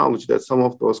to acknowledge that some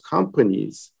of those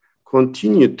companies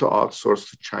continued to outsource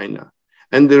to China,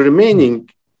 and the remaining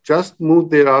just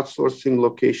moved their outsourcing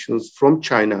locations from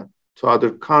China to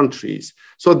other countries.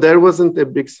 So there wasn't a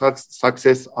big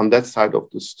success on that side of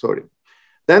the story.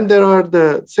 Then there are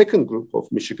the second group of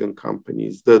Michigan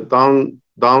companies, the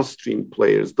downstream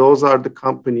players. Those are the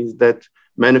companies that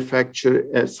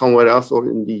manufacture somewhere else or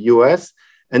in the US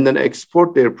and then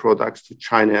export their products to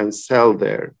China and sell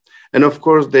there. And of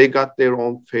course, they got their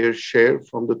own fair share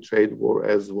from the trade war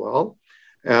as well,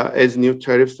 as new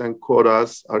tariffs and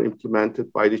quotas are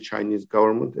implemented by the Chinese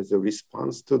government as a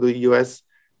response to the US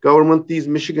government. These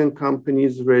Michigan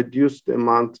companies reduce the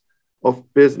amount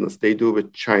of business they do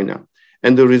with China.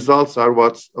 And the results are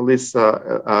what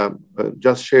Alyssa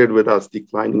just shared with us,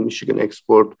 declining Michigan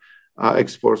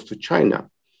exports to China.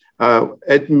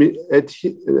 At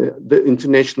the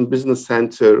International Business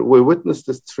Center, we witnessed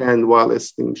this trend while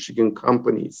assisting Michigan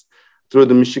companies through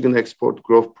the Michigan Export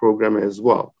Growth Program as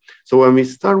well. So when we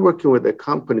start working with a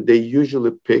company, they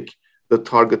usually pick the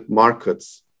target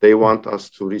markets they want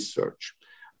us to research.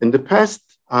 In the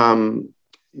past,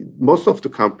 most of the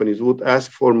companies would ask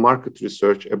for market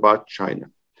research about China.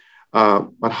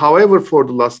 But however, for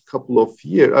the last couple of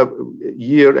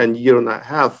year and a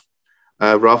half,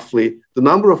 roughly, the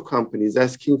number of companies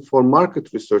asking for market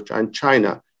research on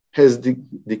China has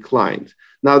declined.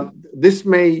 Now, this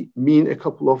may mean a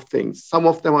couple of things. Some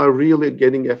of them are really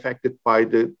getting affected by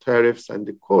the tariffs and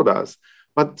the quotas,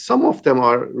 but some of them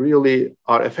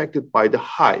are affected by the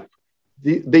hype.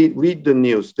 They read the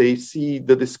news, they see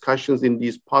the discussions in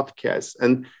these podcasts,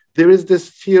 and there is this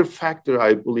fear factor,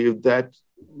 I believe, that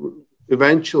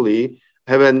eventually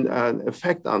have an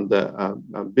effect on the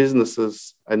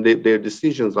businesses and their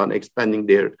decisions on expanding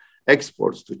their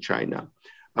exports to China.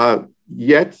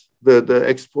 Yet the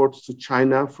exports to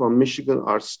China from Michigan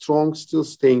are strong, still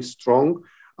staying strong.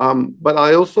 But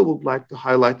I also would like to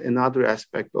highlight another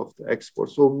aspect of the export.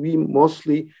 So we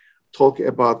mostly talk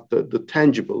about the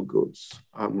tangible goods,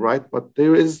 right? But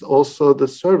there is also the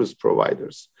service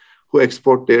providers who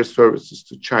export their services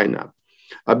to China.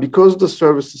 Because the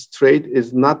services trade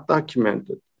is not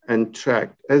documented and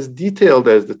tracked as detailed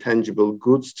as the tangible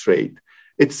goods trade,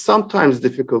 it's sometimes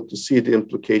difficult to see the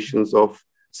implications of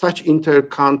such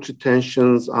inter-country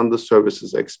tensions on the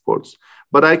services exports.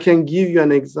 But I can give you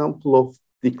an example of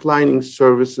declining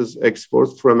services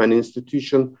exports from an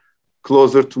institution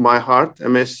closer to my heart,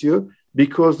 MSU,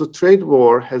 because the trade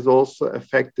war has also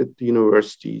affected the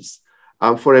universities.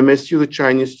 For MSU, the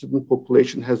Chinese student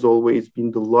population has always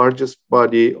been the largest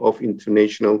body of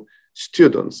international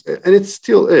students, and it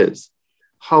still is.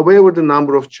 However, the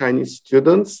number of Chinese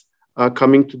students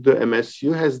coming to the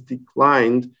MSU has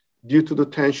declined due to the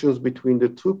tensions between the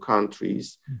two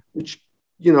countries, which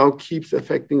keeps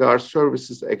affecting our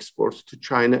services exports to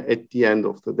China at the end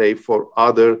of the day for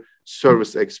other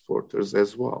service exporters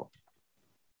as well.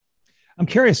 I'm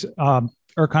curious,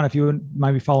 Erkan, if you wouldn't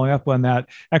mind me following up on that.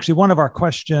 Actually, one of our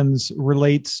questions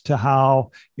relates to how,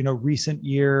 recent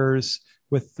years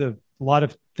with a lot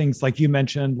of things like you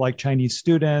mentioned, like Chinese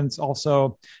students,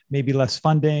 also maybe less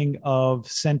funding of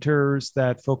centers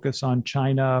that focus on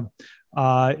China.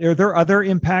 Are there other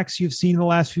impacts you've seen in the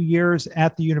last few years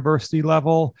at the university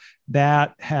level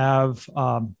that have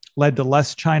led to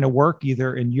less China work,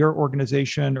 either in your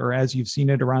organization or as you've seen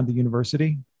it around the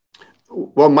university?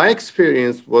 Well, my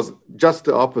experience was just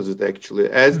the opposite, actually.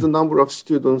 As the number of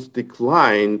students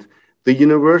declined, the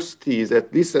universities,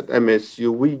 at least at MSU,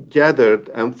 we gathered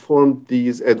and formed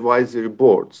these advisory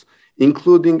boards,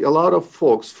 including a lot of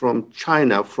folks from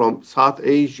China, from South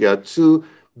Asia, to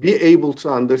be able to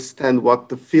understand what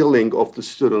the feeling of the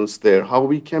students there, how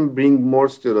we can bring more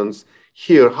students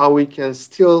here, how we can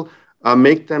still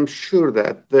make them sure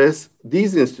that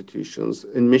these institutions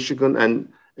in Michigan and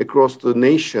across the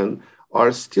nation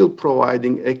are still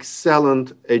providing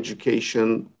excellent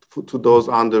education to those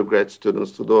undergrad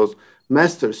students, to those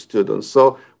master students.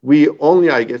 So we only,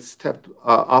 stepped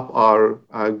up our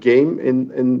game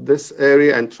in this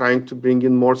area and trying to bring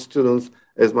in more students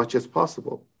as much as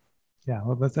possible. Yeah,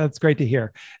 well, that's great to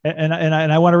hear. And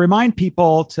I want to remind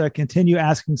people to continue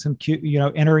asking some,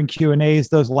 entering Q&As.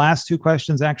 Those last two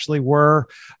questions actually were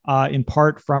in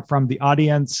part from the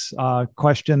audience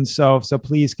questions. So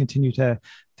please continue to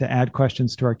add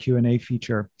questions to our Q&A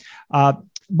feature.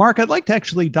 Mark, I'd like to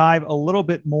actually dive a little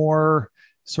bit more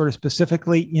sort of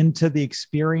specifically into the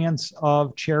experience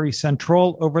of Cherry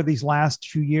Central over these last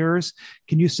 2 years.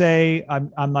 Can you say,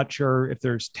 I'm not sure if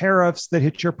there's tariffs that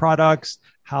hit your products,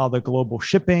 how the global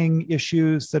shipping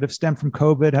issues that have stemmed from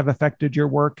COVID have affected your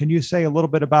work? Can you say a little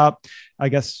bit about,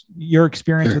 your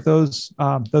experience with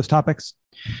those topics?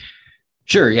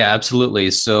 Sure. Yeah, absolutely.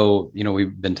 So,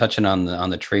 we've been touching on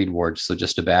the trade war. So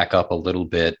just to back up a little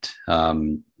bit,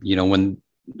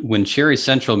 when Cherry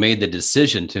Central made the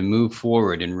decision to move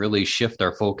forward and really shift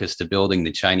our focus to building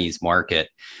the Chinese market,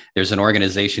 there's an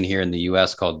organization here in the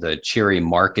U.S. called the Cherry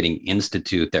Marketing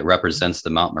Institute that represents the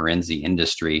Mount Morency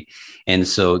industry. And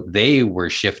so they were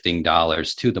shifting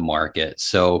dollars to the market.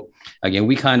 So again,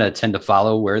 we kind of tend to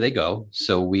follow where they go.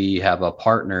 So we have a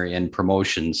partner in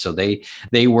promotion. So they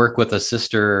work with a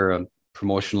sister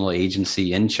promotional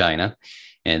agency in China.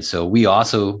 And so we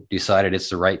also decided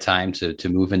it's the right time to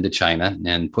move into China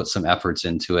and put some efforts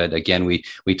into it. Again,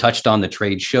 we touched on the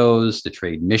trade shows, the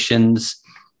trade missions,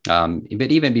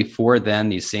 but even before then,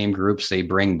 these same groups, they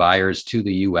bring buyers to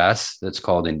the U.S. That's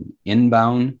called an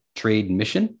inbound trade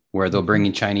mission, where they'll bring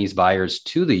in Chinese buyers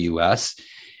to the U.S.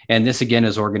 And this, again,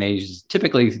 is organized.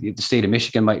 Typically, the state of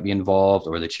Michigan might be involved,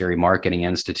 or the Cherry Marketing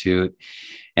Institute.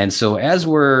 And so as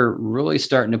we're really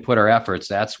starting to put our efforts,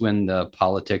 that's when the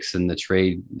politics and the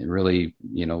trade really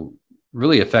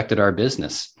affected our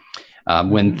business.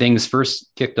 When things first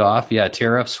kicked off,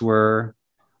 tariffs were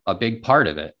a big part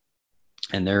of it.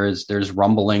 And there's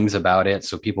rumblings about it.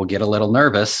 So people get a little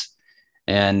nervous.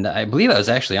 And I believe I was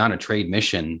actually on a trade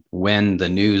mission when the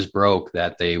news broke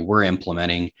that they were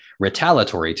implementing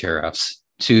retaliatory tariffs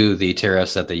to the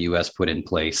tariffs that the U.S. put in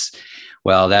place.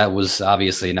 Well, that was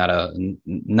obviously not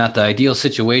the ideal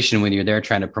situation when you're there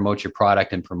trying to promote your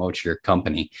product and promote your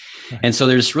company. Right. And so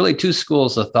there's really two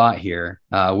schools of thought here.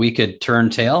 We could turn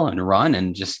tail and run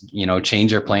and just,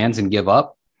 change our plans and give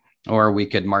up, or we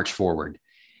could march forward.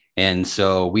 And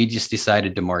so we just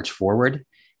decided to march forward.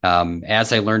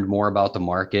 As I learned more about the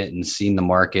market and seen the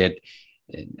market,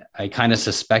 I kind of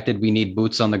suspected we need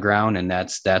boots on the ground, and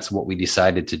that's what we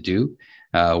decided to do.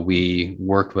 We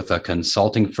worked with a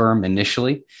consulting firm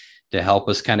initially to help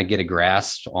us kind of get a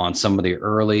grasp on some of the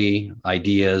early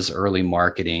ideas, early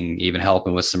marketing, even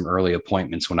helping with some early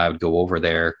appointments when I would go over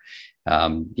there.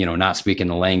 Not speaking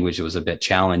the language, it was a bit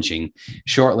challenging.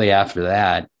 Shortly after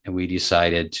that, we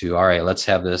decided to, all right, let's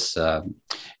have this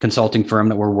consulting firm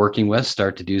that we're working with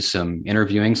start to do some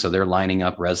interviewing. So they're lining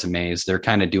up resumes. They're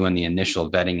kind of doing the initial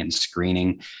vetting and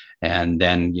screening. And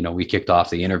then, we kicked off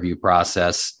the interview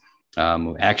process.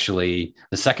 Actually,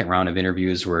 the second round of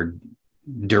interviews were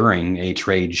during a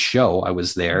trade show. I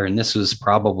was there, and this was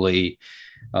probably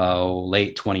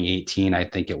late 2018, I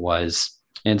think it was.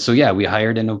 And so, we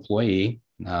hired an employee.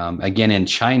 Again, in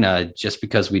China, just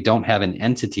because we don't have an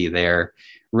entity there,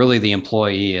 really the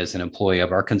employee is an employee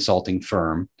of our consulting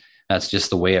firm. That's just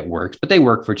the way it works. But they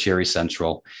work for Cherry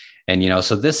Central. And,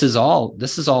 so this is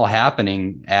all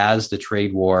happening as the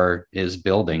trade war is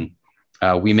building.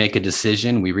 we make a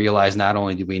decision. We realize not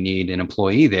only do we need an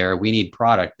employee there, we need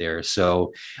product there.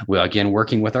 So we, again,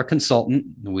 working with our consultant,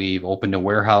 we've opened a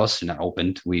warehouse, not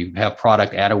opened, we have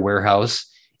product at a warehouse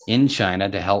in China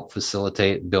to help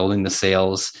facilitate building the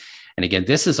sales. And again,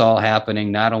 this is all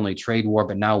happening, not only trade war,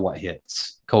 but now what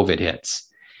hits? COVID hits.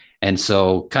 And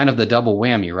so kind of the double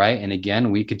whammy, right? And again,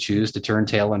 we could choose to turn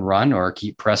tail and run or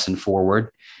keep pressing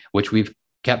forward, which we've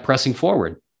kept pressing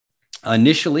forward.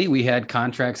 Initially, we had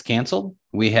contracts canceled.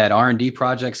 We had R&D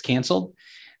projects canceled.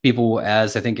 People,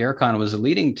 as I think Erkan was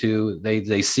alluding to,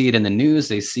 they see it in the news,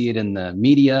 they see it in the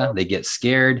media, they get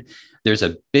scared. There's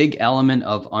a big element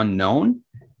of unknown.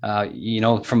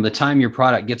 From the time your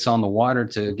product gets on the water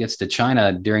gets to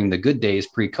China during the good days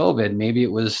pre-COVID, maybe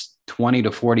it was 20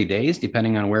 to 40 days,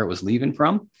 depending on where it was leaving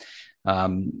from.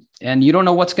 And you don't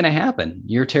know what's going to happen.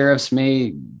 Your tariffs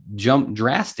may jump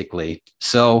drastically.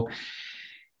 So,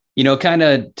 kind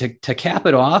of to cap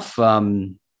it off,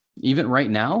 even right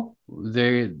now,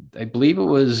 I believe it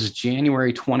was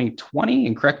January 2020,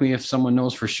 and correct me if someone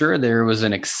knows for sure, there was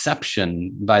an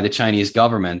exception by the Chinese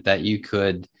government that you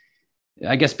could,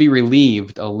 I guess, be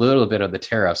relieved a little bit of the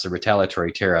tariffs, the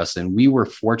retaliatory tariffs. And we were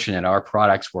fortunate our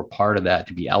products were part of that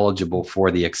to be eligible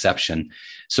for the exception.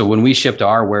 So when we shipped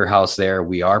our warehouse there,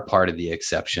 we are part of the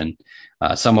exception.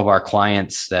 Some of our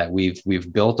clients that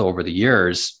we've built over the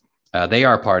years, they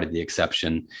are part of the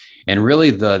exception. And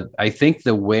really, I think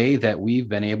the way that we've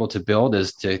been able to build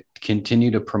is to continue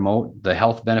to promote the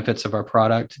health benefits of our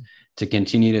product, to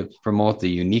continue to promote the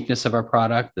uniqueness of our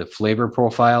product, the flavor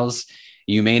profiles.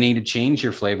 You may need to change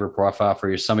your flavor profile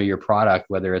for some of your product,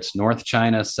 whether it's North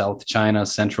China, South China,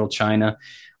 Central China.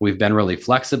 We've been really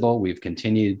flexible. We've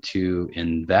continued to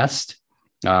invest.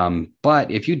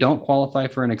 But if you don't qualify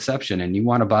for an exception and you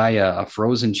want to buy a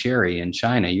frozen cherry in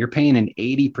China, you're paying an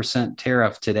 80%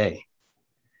 tariff today.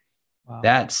 Wow.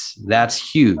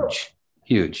 That's huge,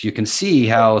 huge. You can see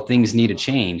how things need to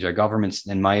change. Our governments,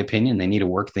 in my opinion, they need to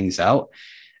work things out.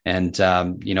 And,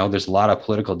 there's a lot of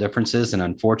political differences. And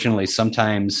unfortunately,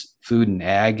 sometimes food and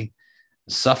ag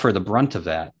suffer the brunt of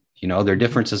that. Their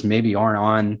differences maybe aren't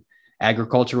on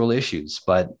agricultural issues,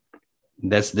 but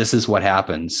this is what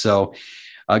happens. So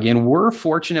again, we're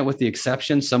fortunate with the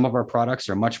exception. Some of our products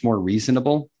are much more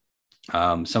reasonable.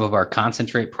 Some of our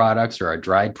concentrate products or our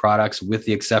dried products, with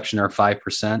the exception, are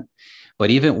 5%. But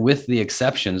even with the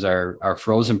exceptions, our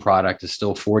frozen product is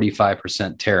still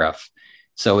 45% tariff.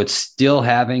 So it's still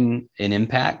having an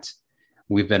impact.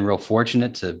 We've been real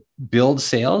fortunate to build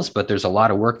sales, but there's a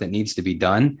lot of work that needs to be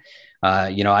done.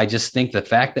 I just think the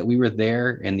fact that we were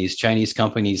there and these Chinese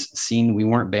companies seen we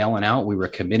weren't bailing out, we were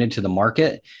committed to the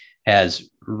market, has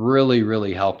really,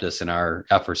 really helped us in our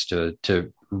efforts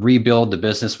to rebuild the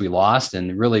business we lost.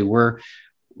 And really, we're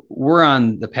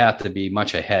on the path to be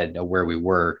much ahead of where we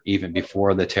were even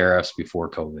before the tariffs,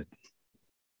 before COVID.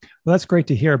 Well, that's great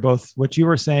to hear, both what you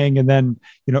were saying and then,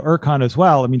 Erkan as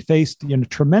well. I mean, faced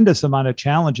tremendous amount of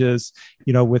challenges,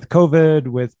 with COVID,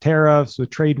 with tariffs, with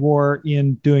trade war,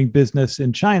 in doing business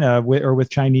in China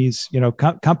with Chinese,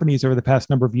 companies over the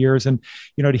past number of years. And,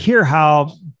 to hear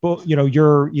how,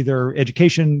 your either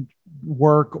education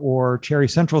work or Cherry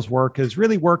Central's work has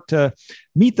really worked to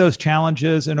meet those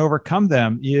challenges and overcome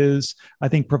them I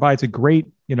think, provides a great,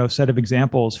 set of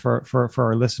examples for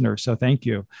our listeners. So thank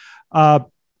you.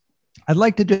 I'd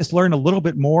like to just learn a little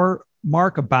bit more,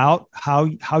 Mark, about how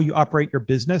you operate your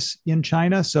business in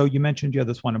China. So you mentioned you have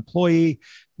this one employee,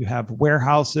 you have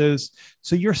warehouses.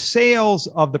 So your sales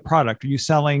of the product, are you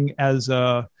selling as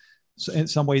in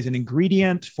some ways an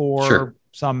ingredient for Sure.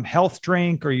 some health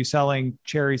drink? Are you selling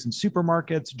cherries in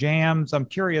supermarkets, jams? I'm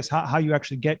curious how you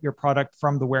actually get your product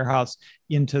from the warehouse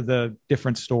into the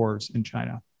different stores in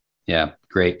China. Yeah,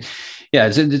 great. Yeah,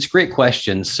 it's a great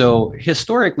question. So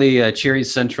historically, Cherry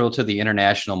Central to the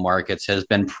international markets has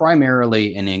been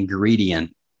primarily an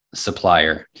ingredient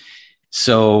supplier.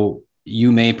 So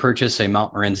you may purchase a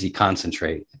Mount Morenzi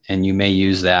concentrate, and you may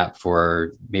use that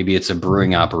for, maybe it's a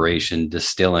brewing operation,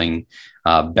 distilling,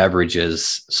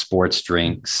 beverages, sports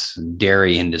drinks,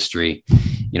 dairy industry,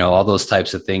 all those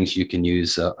types of things. You can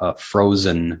use a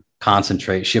frozen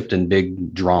concentrate shipped in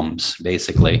big drums,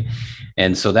 basically.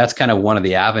 And so that's kind of one of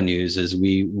the avenues, is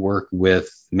we work with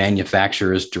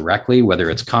manufacturers directly, whether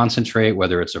it's concentrate,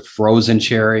 whether it's a frozen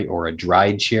cherry or a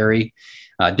dried cherry,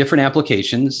 different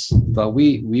applications. But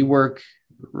we work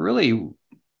really,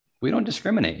 we don't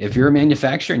discriminate. If you're a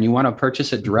manufacturer and you want to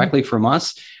purchase it directly from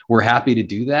us, we're happy to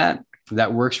do that.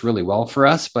 That works really well for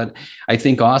us. But I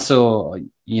think also,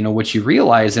 what you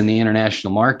realize in the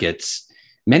international markets,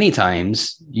 many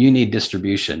times you need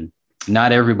distribution.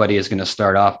 Not everybody is going to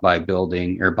start off by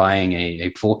building or buying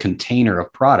a full container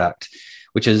of product,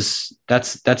 which is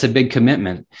that's a big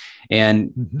commitment.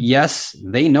 And yes,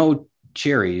 they know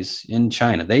cherries in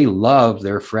China. They love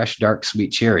their fresh, dark, sweet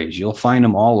cherries. You'll find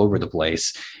them all over the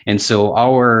place. And so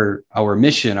our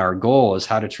mission, our goal is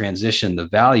how to transition the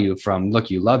value from, look,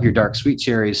 you love your dark, sweet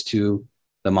cherries to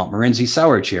the Montmorency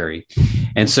sour cherry.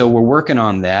 And so we're working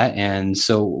on that. And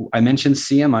so I mentioned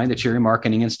CMI, the Cherry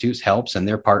Marketing Institute, helps and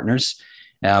their partners.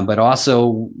 But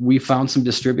also we found some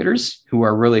distributors who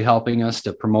are really helping us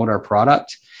to promote our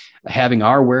product. Having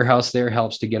our warehouse there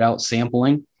helps to get out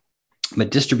sampling, but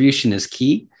distribution is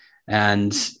key.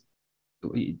 And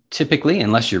typically,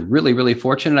 unless you're really, really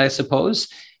fortunate, I suppose,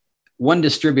 one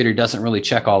distributor doesn't really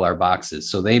check all our boxes.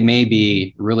 So they may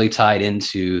be really tied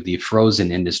into the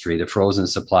frozen industry, the frozen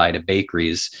supply to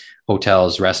bakeries,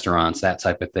 hotels, restaurants, that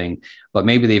type of thing. But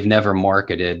maybe they've never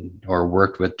marketed or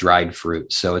worked with dried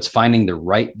fruit. So it's finding the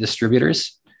right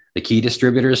distributors, the key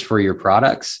distributors for your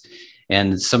products.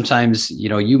 And sometimes,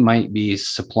 you might be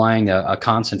supplying a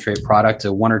concentrate product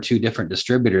to one or two different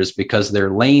distributors because their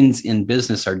lanes in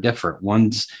business are different.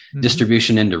 One's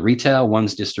distribution into retail,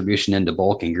 one's distribution into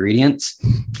bulk ingredients.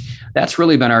 That's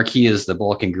really been our key, is the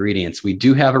bulk ingredients. We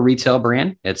do have a retail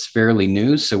brand. It's fairly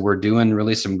new. So we're doing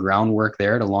really some groundwork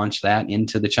there to launch that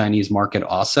into the Chinese market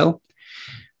also.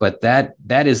 But that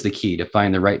is the key, to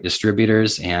find the right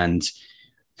distributors. And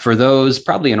for those,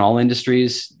 probably in all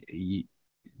industries,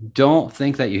 don't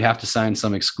think that you have to sign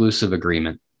some exclusive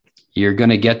agreement. You're going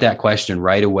to get that question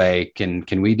right away. Can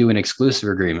we do an exclusive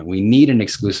agreement? We need an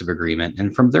exclusive agreement.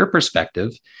 And from their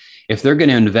perspective, if they're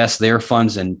going to invest their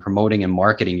funds in promoting and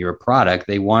marketing your product,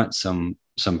 they want some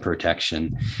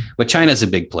protection. But China's a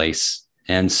big place.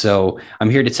 And so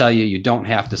I'm here to tell you, you don't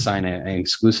have to sign an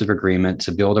exclusive agreement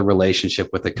to build a relationship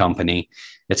with the company.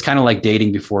 It's kind of like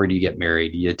dating before you get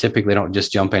married. You typically don't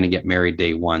just jump in and get married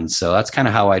day one. So that's kind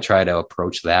of how I try to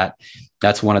approach that.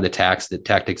 That's one of the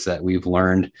tactics that we've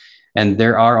learned. And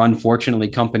there are, unfortunately,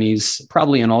 companies,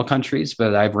 probably in all countries,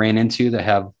 but I've ran into that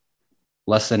have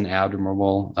less than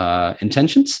admirable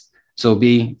intentions. So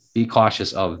be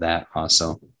cautious of that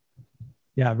also.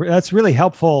 Yeah, that's really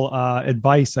helpful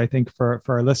advice, I think, for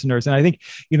our listeners. And I think,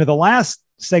 the last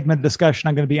segment discussion,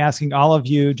 I'm going to be asking all of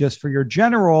you just for your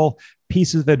general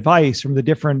pieces of advice from the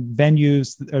different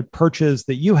venues, perches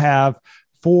that you have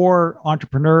for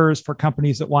entrepreneurs, for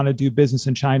companies that want to do business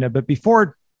in China. But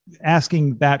before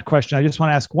asking that question, I just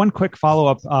want to ask one quick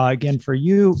follow-up again for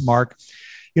you, Mark.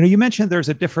 You mentioned there's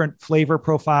a different flavor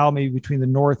profile, maybe between the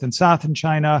North and South in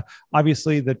China.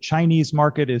 Obviously, the Chinese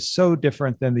market is so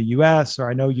different than the US, or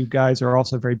I know you guys are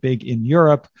also very big in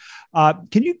Europe.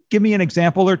 Can you give me an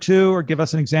example or two, or give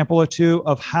us an example or two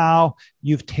of how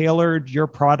you've tailored your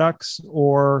products,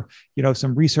 or,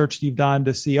 some research you've done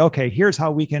to see, okay, here's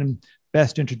how we can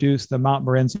best introduce the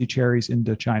Montmorency cherries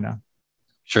into China?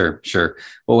 Sure.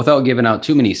 Well, without giving out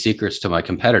too many secrets to my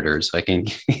competitors, I can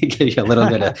give you a little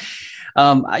bit of...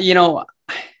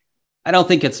 I don't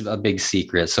think it's a big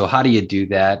secret. So how do you do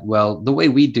that? Well, the way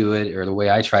we do it, or the way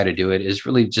I try to do it, is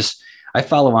really just, I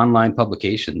follow online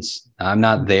publications. I'm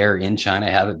not there in China. I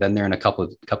haven't been there in a couple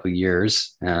of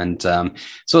years. And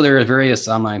so there are various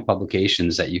online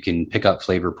publications that you can pick up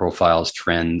flavor profiles,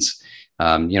 trends.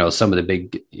 Some of the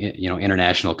big,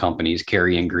 international companies,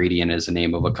 Carry Ingredient is the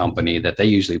name of a company that they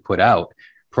usually put out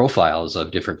profiles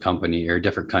of different company or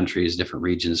different countries, different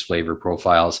regions, flavor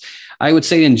profiles. I would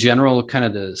say in general, kind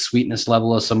of the sweetness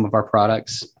level of some of our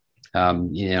products.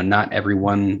 Not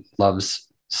everyone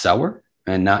loves sour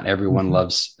and not everyone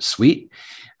loves sweet.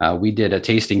 We did a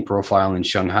tasting profile in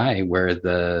Shanghai where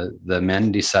the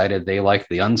men decided they liked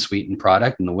the unsweetened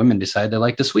product and the women decided they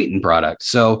liked the sweetened product.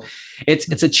 So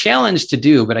it's a challenge to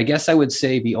do, but I guess I would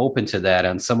say be open to that.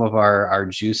 On some of our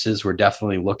juices, we're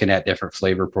definitely looking at different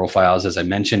flavor profiles. As I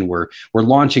mentioned, we're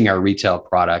launching our retail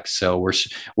products. So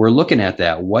we're looking at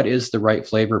that. What is the right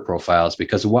flavor profiles?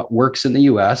 Because what works in the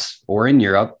US or in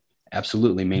Europe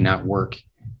absolutely may not work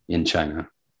in China.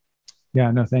 Yeah,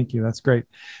 no, thank you. That's great.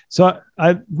 So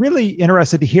I'm really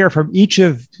interested to hear from each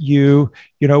of you,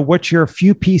 what your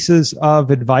few pieces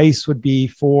of advice would be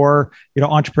for,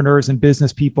 entrepreneurs and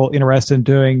business people interested in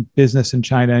doing business in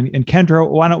China. And Kendra,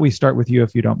 why don't we start with you,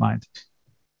 if you don't mind?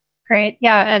 Great.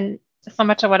 Yeah. And so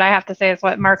much of what I have to say is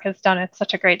what Mark has done. It's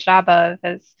such a great job of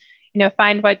is,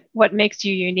 find what makes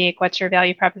you unique. What's your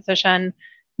value proposition?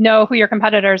 Know who your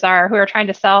competitors are, who are trying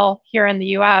to sell here in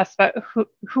the US, but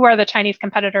who are the Chinese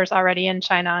competitors already in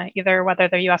China, either whether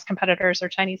they're US competitors or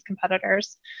Chinese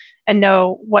competitors, and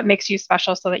know what makes you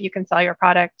special so that you can sell your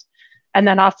product. And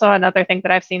then also another thing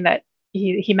that I've seen that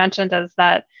he mentioned is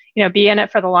that, be in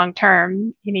it for the long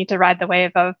term. You need to ride the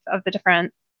wave of the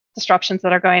different disruptions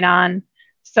that are going on.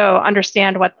 So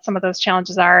understand what some of those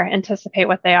challenges are, anticipate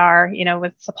what they are,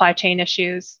 with supply chain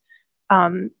issues,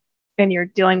 and you're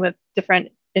dealing with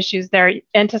different issues there,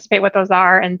 anticipate what those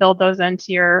are and build those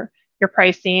into your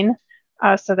pricing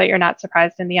so that you're not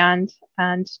surprised in the end,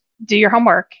 and do your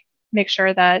homework. Make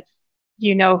sure that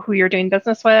you know who you're doing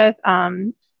business with.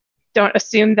 Don't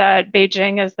assume that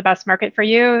Beijing is the best market for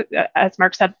you. As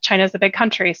Mark said, China is a big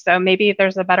country, so maybe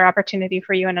there's a better opportunity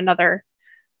for you in another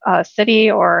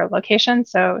city or location.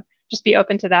 So just be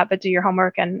open to that, but do your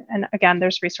homework. And again,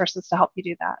 there's resources to help you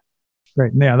do that.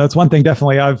 Great. Yeah, that's one thing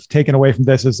definitely I've taken away from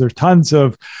this is there's tons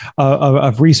of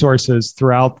resources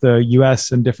throughout the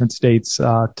U.S. and different states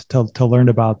to learn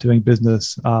about doing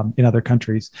business in other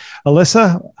countries.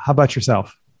 Alyssa, how about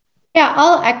yourself? Yeah,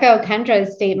 I'll echo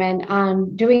Kendra's statement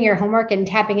on doing your homework and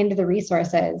tapping into the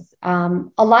resources. A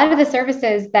lot of the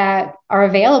services that are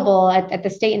available at the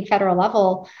state and federal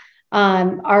level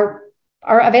are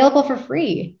available for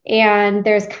free. And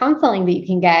there's counseling that you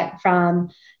can get from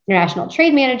international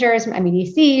trade managers, from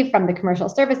MEDC, from the commercial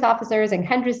service officers and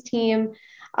Kendra's team.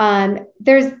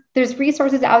 There's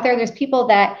resources out there. There's people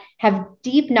that have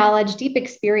deep knowledge, deep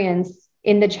experience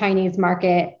in the Chinese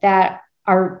market that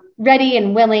are ready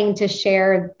and willing to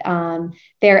share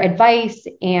their advice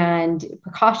and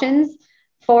precautions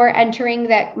for entering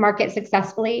that market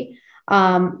successfully.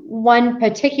 One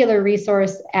particular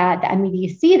resource at the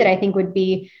MEDC that I think would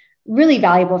be really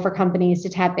valuable for companies to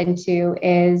tap into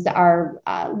is our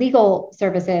legal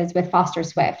services with Foster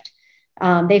Swift.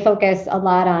 They focus a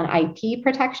lot on IP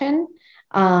protection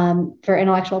for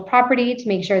intellectual property to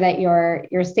make sure that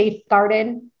you're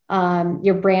safeguarded,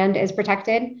 your brand is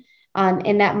protected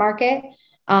in that market.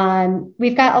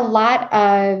 We've got a lot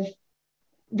of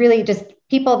really just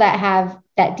people that have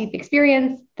that deep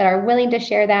experience that are willing to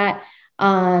share that,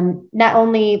 not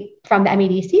only from the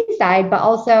MEDC side, but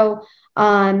also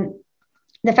on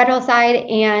the federal side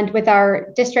and with our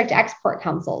district export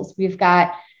councils. We've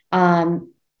got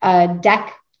a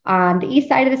deck on the east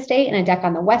side of the state and a deck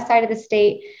on the west side of the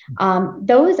state.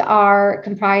 Those are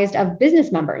comprised of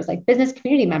business members, like business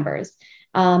community members,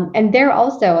 and they're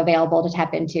also available to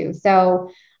tap into. So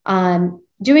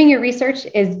doing your research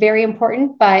is very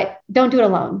important, but don't do it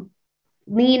alone.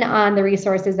 Lean on the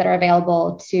resources that are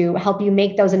available to help you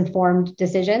make those informed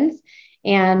decisions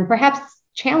and perhaps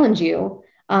challenge you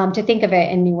to think of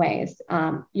it in new ways,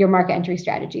 your market entry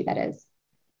strategy, that is.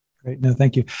 Great. No,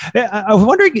 thank you. I was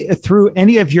wondering, through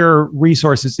any of your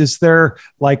resources, is there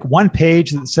like one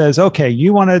page that says, okay,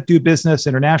 you want to do business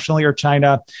internationally or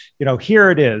China,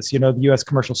 here it is, the U.S.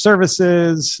 Commercial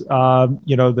Services, the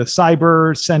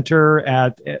Cyber Center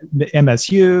at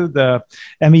MSU, the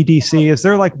MEDC. Is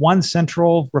there like one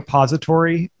central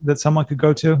repository that someone could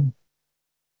go to?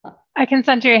 I can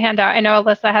send you a handout. I know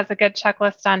Alyssa has a good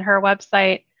checklist on her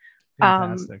website.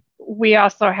 Fantastic. We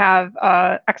also have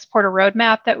an exporter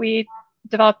roadmap that we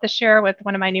developed this year with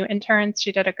one of my new interns.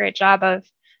 She did a great job of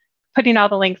putting all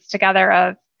the links together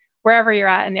of wherever you're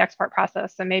at in the export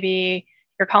process. So maybe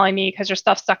you're calling me because your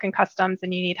stuff's stuck in customs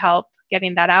and you need help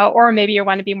getting that out, or maybe you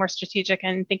want to be more strategic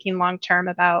and thinking long-term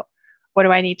about what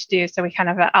do I need to do. So we kind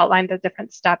of outlined the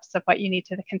different steps of what you need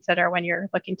to consider when you're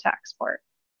looking to export.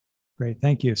 Great.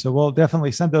 Thank you. So we'll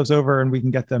definitely send those over and we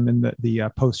can get them in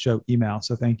the post-show email.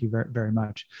 So thank you very, very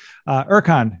much.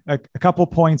 Erkan, a couple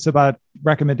points about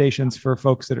recommendations for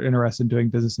folks that are interested in doing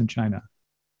business in China.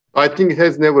 I think it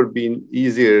has never been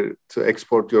easier to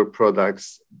export your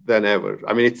products than ever.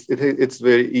 I mean, it's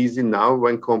very easy now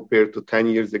when compared to 10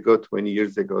 years ago, 20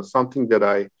 years ago. Something that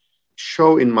I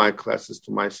show in my classes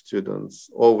to my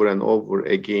students over and over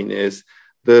again is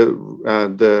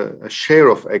the share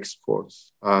of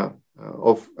exports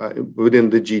within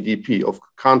the GDP of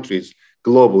countries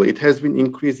globally. It has been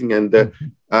increasing, and the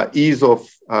ease of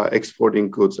exporting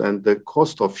goods and the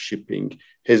cost of shipping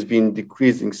has been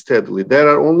decreasing steadily. There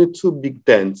are only two big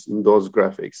dents in those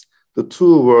graphics: the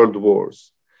two world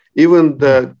wars. Even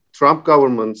the Trump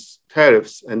government's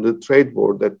tariffs and the trade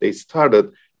war that they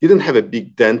started didn't have a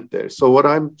big dent there. So what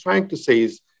I'm trying to say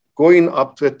is, going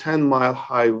up to a 10-mile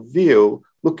high view,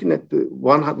 looking at the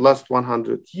last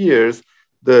 100 years,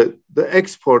 the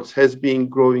exports has been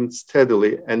growing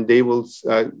steadily, and they will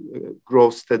grow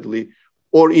steadily,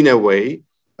 or in a way,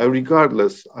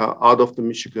 regardless, out of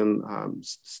the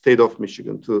state of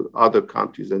Michigan to other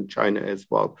countries and China as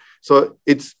well. So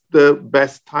it's the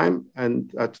best time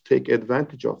and to take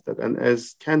advantage of that. And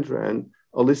as Kendra and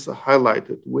Alyssa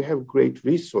highlighted, we have great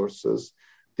resources.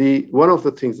 One of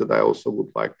the things that I also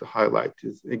would like to highlight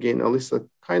is, again, Alyssa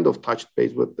kind of touched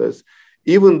base with this.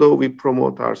 Even though we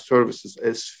promote our services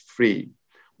as free.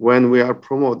 When we are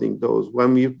promoting those, when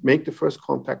we make the first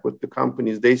contact with the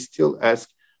companies, they still ask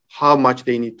how much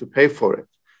they need to pay for it.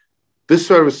 The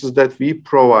services that we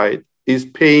provide is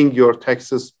paying your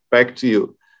taxes back to you.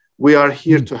 We are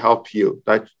here to help you.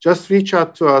 Just reach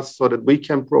out to us so that we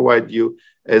can provide you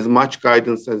as much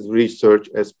guidance and research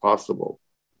as possible,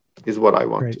 is what I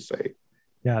want to say.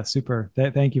 Yeah, super.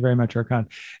 Thank you very much, Erkan.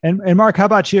 And Mark, how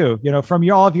about you? From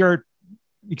all of your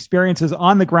experiences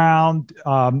on the ground,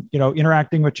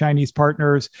 interacting with Chinese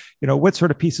partners, what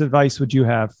sort of piece of advice would you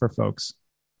have for folks?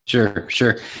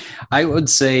 Sure. I would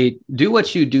say do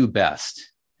what you do best.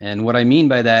 And what I mean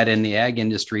by that in the ag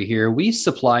industry here, we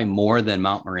supply more than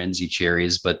Mount Morenzi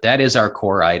cherries, but that is our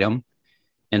core item.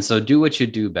 And so do what you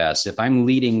do best. If I'm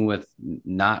leading with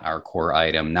not our core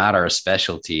item, not our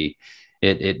specialty,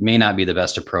 it may not be the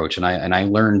best approach. And I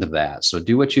learned that. So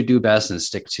do what you do best and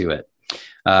stick to it.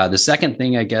 The second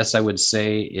thing I guess I would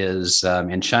say is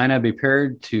in China, be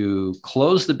prepared to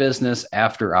close the business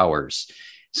after hours.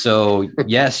 So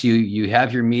yes, you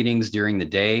have your meetings during the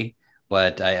day,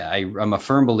 but I'm a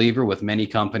firm believer with many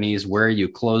companies where you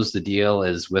close the deal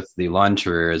is with the lunch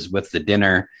or is with the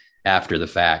dinner after the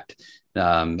fact.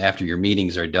 After your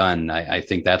meetings are done, I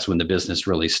think that's when the business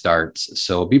really starts.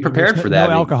 So be prepared for that.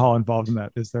 No alcohol involved in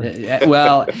that, is there?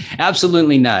 Well,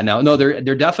 absolutely not. No,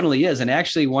 there definitely is. And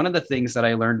actually, one of the things that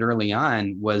I learned early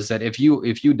on was that if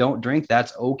you don't drink,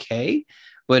 that's okay.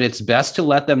 But it's best to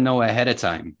let them know ahead of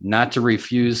time, not to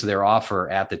refuse their offer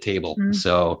at the table.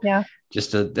 So yeah.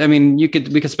 We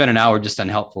could spend an hour just on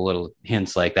helpful little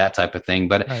hints like that type of thing.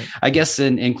 But right. I guess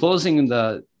in closing,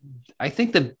 I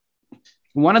think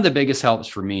one of the biggest helps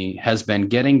for me has been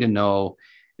getting to know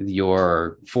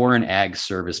your foreign ag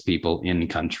service people in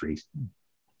country.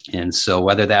 And so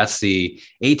whether that's the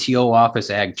ATO office,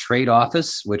 ag trade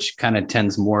office, which kind of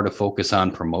tends more to focus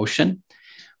on promotion,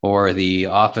 or the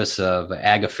Office of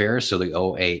Ag Affairs, so the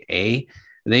OAA,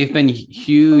 they've been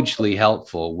hugely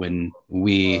helpful when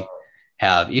we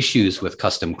have issues with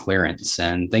custom clearance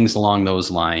and things along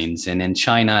those lines. And in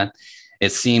China,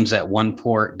 it seems that one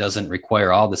port doesn't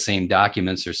require all the same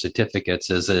documents or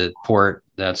certificates as a port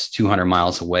that's 200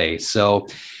 miles away. So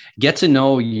get to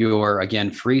know your, again,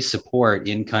 free support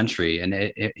in country.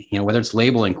 And whether it's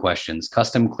labeling questions,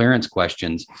 custom clearance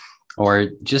questions, or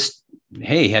just,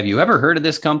 hey, have you ever heard of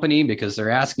this company? Because they're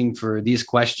asking for these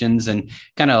questions and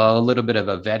kind of a little bit of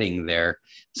a vetting there.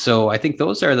 So I think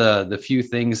those are the few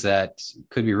things that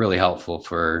could be really helpful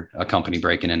for a company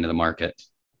breaking into the market.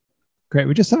 Great.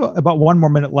 We just have about 1 more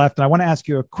minute left. And I want to ask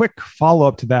you a quick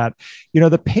follow-up to that.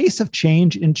 The pace of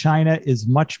change in China is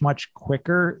much, much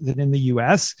quicker than in the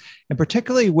US. And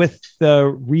particularly with the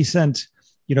recent,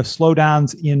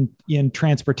 slowdowns in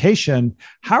transportation,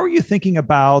 how are you thinking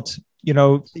about,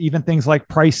 even things like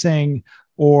pricing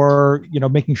or,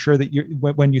 making sure that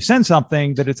when you send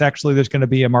something that there's going to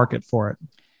be a market for it?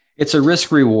 It's a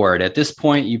risk reward. At this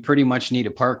point, you pretty much need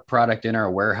a product in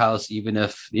our warehouse, even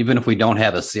if we don't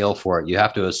have a sale for it. You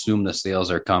have to assume the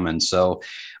sales are coming. So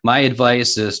my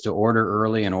advice is to order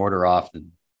early and order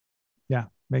often. Yeah,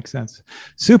 makes sense.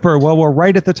 Super. Well, we're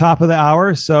right at the top of the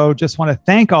hour. So just want to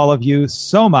thank all of you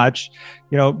so much.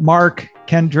 Mark,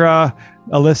 Kendra,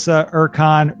 Alyssa,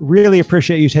 Erkan, really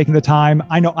appreciate you taking the time.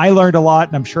 I know I learned a lot,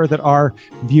 and I'm sure that our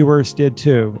viewers did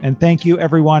too. And thank you,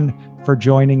 everyone, for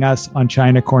joining us on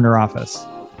China Corner Office.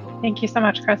 Thank you so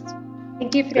much, Chris.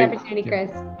 Thank you for the opportunity, Chris.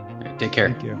 Take care.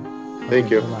 Thank you. Thank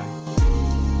you. Bye-bye.